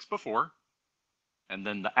all 6 before, and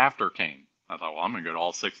then the after came. I thought, well, I'm going to go to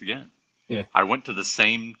all 6 again. Yeah. I went to the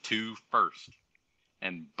same 2 first,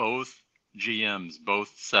 and both GMs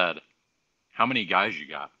both said, how many guys you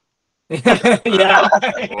got? Yeah.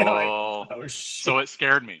 Well, so it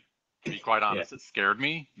scared me, to be quite honest. It scared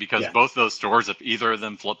me because both those stores, if either of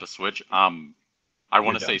them flip a switch, I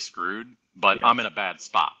want to say screwed, but I'm in a bad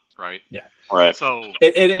spot, right? Yeah. Right. So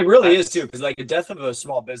it really is too, because like the death of a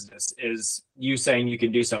small business is you saying you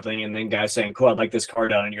can do something and then guys saying, cool, I'd like this car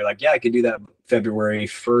done, and you're like, yeah, I could do that February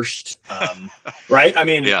 1st. Right? I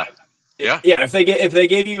mean, yeah. If they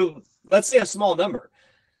gave you, let's say, a small number,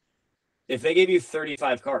 if they gave you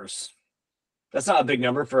 35 cars, that's not a big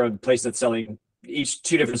number for a place that's selling 2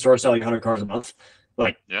 different stores selling 100 cars a month.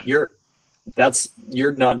 Like you're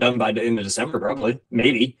not done by the end of December, probably,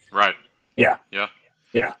 maybe. Right. Yeah.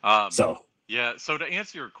 So to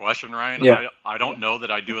answer your question, Ryan, I don't know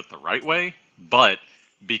that I do it the right way, but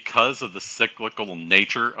because of the cyclical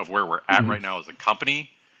nature of where we're at right now as a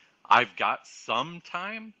company, I've got some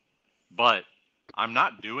time, but I'm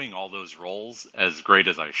not doing all those roles as great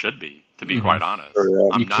as I should be, to be quite honest.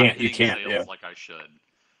 I'm not hitting sales like I should.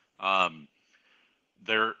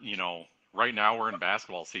 Right now we're in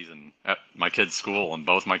basketball season at my kids' school, and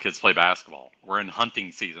both my kids play basketball. We're in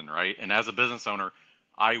hunting season, right? And as a business owner,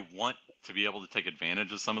 I want to be able to take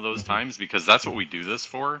advantage of some of those times because that's what we do this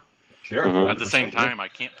for. Sure. At the same time, I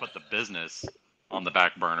can't put the business on the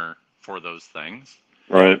back burner for those things.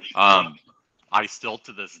 Right. I still,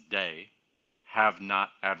 to this day, have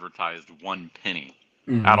not advertised 1 penny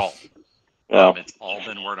at all. It's all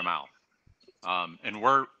been word of mouth. And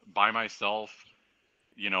we're by myself,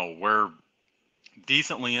 we're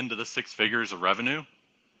decently into the 6 figures of revenue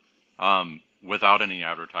without any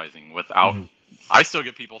advertising, I still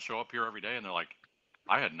get people show up here every day and they're like,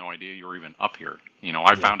 I had no idea you were even up here.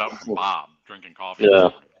 I found out from Bob drinking coffee.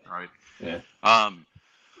 Right. Yeah.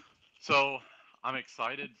 So I'm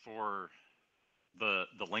excited for the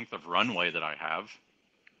length of runway that I have,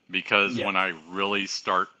 because when I really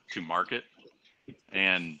start to market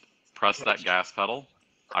and press that gas pedal,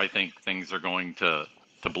 I think things are going to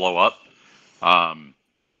blow up.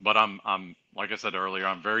 But I'm like I said earlier,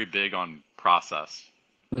 I'm very big on process.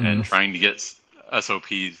 and trying to get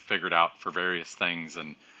SOPs figured out for various things,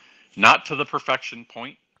 and not to the perfection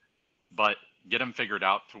point, but get them figured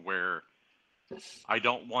out to where I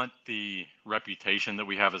don't want the reputation that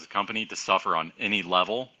we have as a company to suffer on any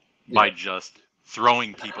level by just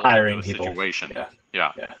throwing people Hiring into a people. situation.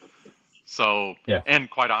 Yeah. So, and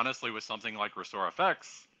quite honestly, with something like Restore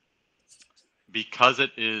FX, because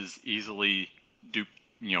it is easily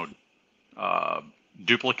duplicatable.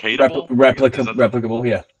 Replicable,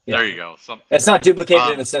 yeah. There you go. It's not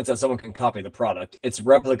duplicated in the sense that someone can copy the product. It's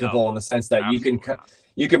replicable in the sense that you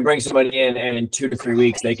can bring somebody in, and in 2 to 3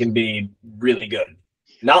 weeks they can be really good.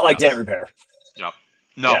 Not like dent repair. Yep.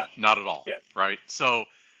 No, not at all. Yeah. Right. So,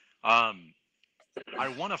 I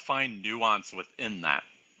want to find nuance within that,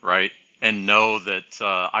 right? And know that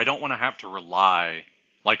I don't want to have to rely,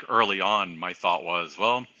 like early on, my thought was,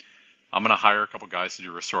 well, I'm going to hire a couple guys to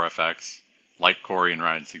do Restore FX, like Corey and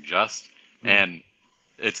Ryan suggest, and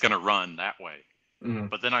it's going to run that way.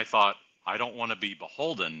 But then I thought, I don't want to be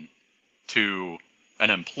beholden to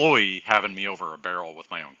an employee having me over a barrel with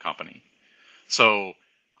my own company. So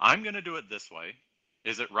I'm going to do it this way.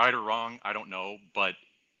 Is it right or wrong? I don't know. But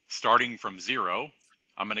starting from zero,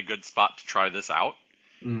 I'm in a good spot to try this out.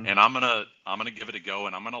 And I'm gonna give it a go,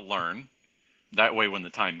 and I'm gonna learn. That way, when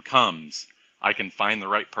the time comes, I can find the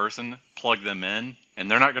right person, plug them in, and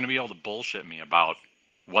they're not going to be able to bullshit me about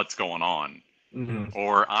what's going on.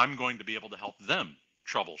 Or I'm going to be able to help them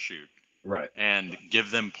troubleshoot. Right. And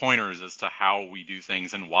give them pointers as to how we do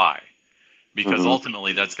things and why. Because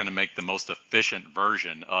ultimately, that's going to make the most efficient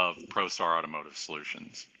version of ProStar Automotive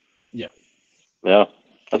Solutions. Yeah.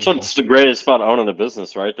 That's what's the greatest about owning a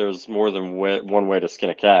business, right? There's more than one way to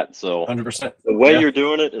skin a cat. So 100%. The way you're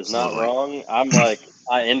doing it is not wrong. I'm like,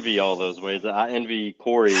 I envy all those ways. I envy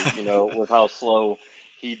Corey, with how slow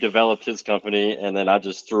he developed his company, and then I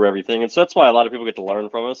just threw everything. And so that's why a lot of people get to learn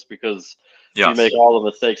from us, because we make all the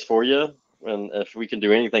mistakes for you. And if we can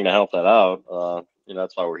do anything to help that out,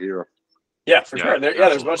 that's why we're here. Yeah, for sure.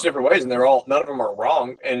 There's a bunch of different ways, and none of them are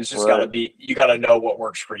wrong. And it's just you got to know what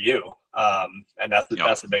works for you. And that's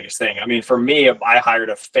the biggest thing. I mean, for me, I hired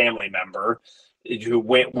a family member who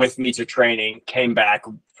went with me to training, came back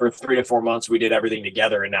for 3 to 4 months. We did everything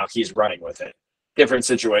together, and now he's running with it. Different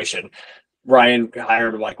situation. Ryan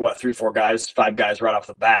hired 3, 4 guys, 5 guys right off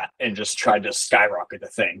the bat, and just tried to skyrocket the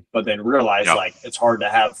thing, but then realized it's hard to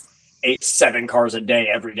have 8, 7 cars a day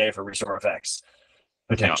every day for Restore FX.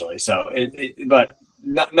 Potentially. So but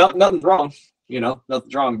nothing's wrong,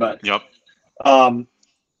 nothing's wrong, but damn,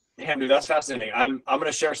 dude, that's fascinating. I'm going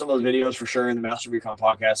to share some of those videos for sure in the Master Recon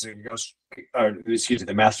podcast,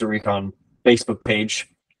 the Master Recon Facebook page.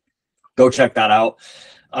 Go check that out.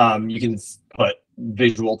 You can put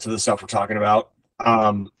visual to the stuff we're talking about.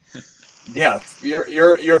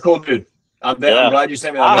 You're a cool dude. I'm glad you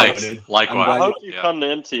sent me that video, dude. Likewise. I hope you come to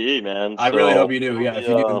MTE, man. I really hope you do. Yeah, if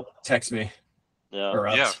you do, text me.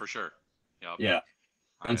 Yeah, for sure. Yeah,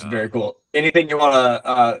 that's very cool. Anything you want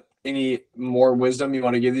to, any more wisdom you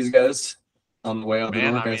want to give these guys on the way out the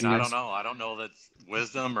door? I don't know. I don't know that's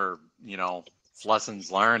wisdom or,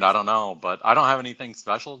 lessons learned. I don't know, but I don't have anything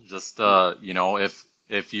special. Just,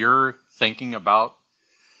 if you're thinking about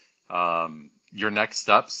your next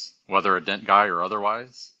steps, whether a dent guy or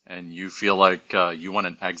otherwise, and you feel like you want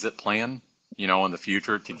an exit plan, in the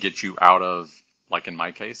future to get you out of, like in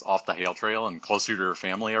my case, off the hail trail and closer to your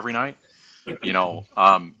family every night,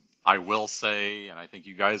 I will say, and I think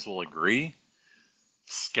you guys will agree,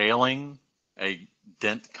 scaling a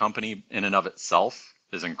dent company in and of itself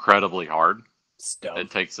is incredibly hard.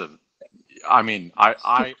 It takes for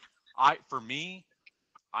me,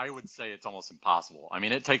 I would say it's almost impossible. I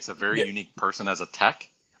mean, it takes a very unique person as a tech,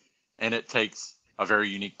 and it takes a very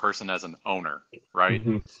unique person as an owner, right?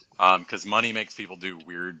 Because money makes people do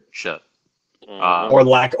weird shit. Or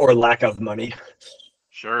lack of money.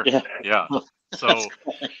 Sure. Yeah. So,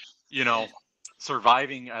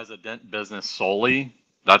 surviving as a dent business solely,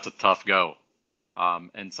 that's a tough go.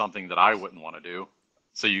 And something that I wouldn't want to do.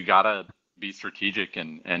 So you gotta be strategic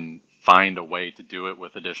and find a way to do it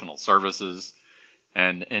with additional services.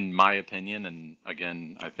 And in my opinion, and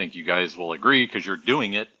again, I think you guys will agree because you're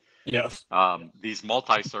doing it. Yes. These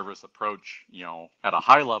multi-service approach, at a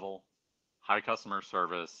high level, high customer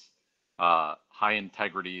service, high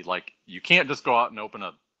integrity. Like, you can't just go out and open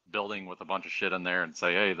a building with a bunch of shit in there and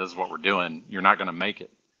say, hey, this is what we're doing. You're not going to make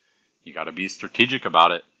it. You got to be strategic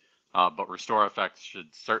about it. But Restore FX should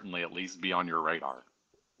certainly at least be on your radar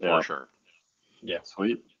for sure. Yeah.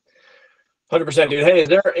 Sweet. 100%, dude. Hey, is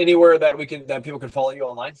there anywhere that people can follow you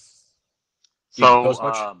online? So,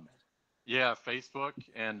 Facebook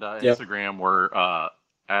and Instagram, we're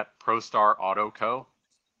at ProStar Auto Co.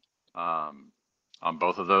 on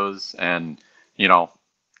both of those. And, you know,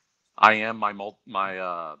 I am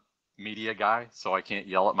my media guy, so I can't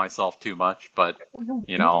yell at myself too much, but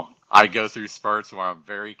you know, I go through spurts where I'm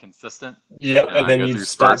very consistent. Yeah, and then I go you through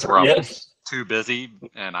stop. spurts where I'm Yeah, too busy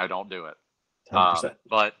and I don't do it. 100%.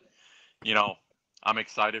 But you know, I'm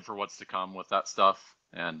excited for what's to come with that stuff,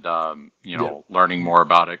 and you know, learning more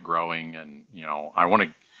about it, growing, and you know, I want to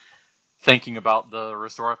thinking about the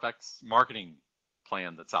Restore FX marketing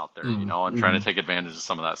plan that's out there, you know, and trying to take advantage of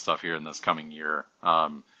some of that stuff here in this coming year.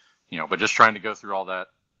 You know, but just trying to go through all that,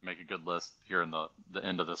 make a good list here in the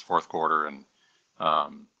end of this fourth quarter, and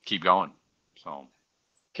keep going. So,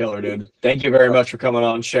 Killer, dude. Thank you very much for coming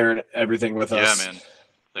on, sharing everything with us. Yeah, man.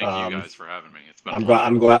 Thank you guys for having me. It's been.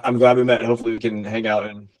 I'm glad we met. Hopefully, we can hang out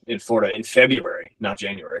in Florida in February, not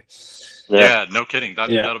January. Yeah, no kidding.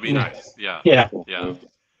 That'll be nice. Yeah. Yeah. Well,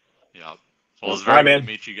 it's very good to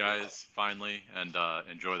meet you guys finally, and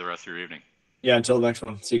enjoy the rest of your evening. Yeah. Until the next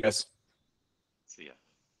one. See you guys. See ya.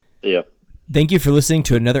 Yeah. Thank you for listening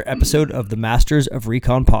to another episode of the Masters of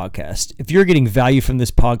Recon podcast. If you're getting value from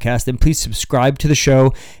this podcast, then please subscribe to the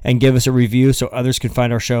show and give us a review so others can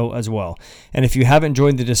find our show as well. And if you haven't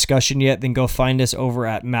joined the discussion yet, then go find us over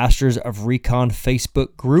at Masters of Recon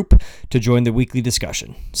Facebook group to join the weekly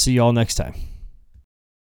discussion. See you all next time.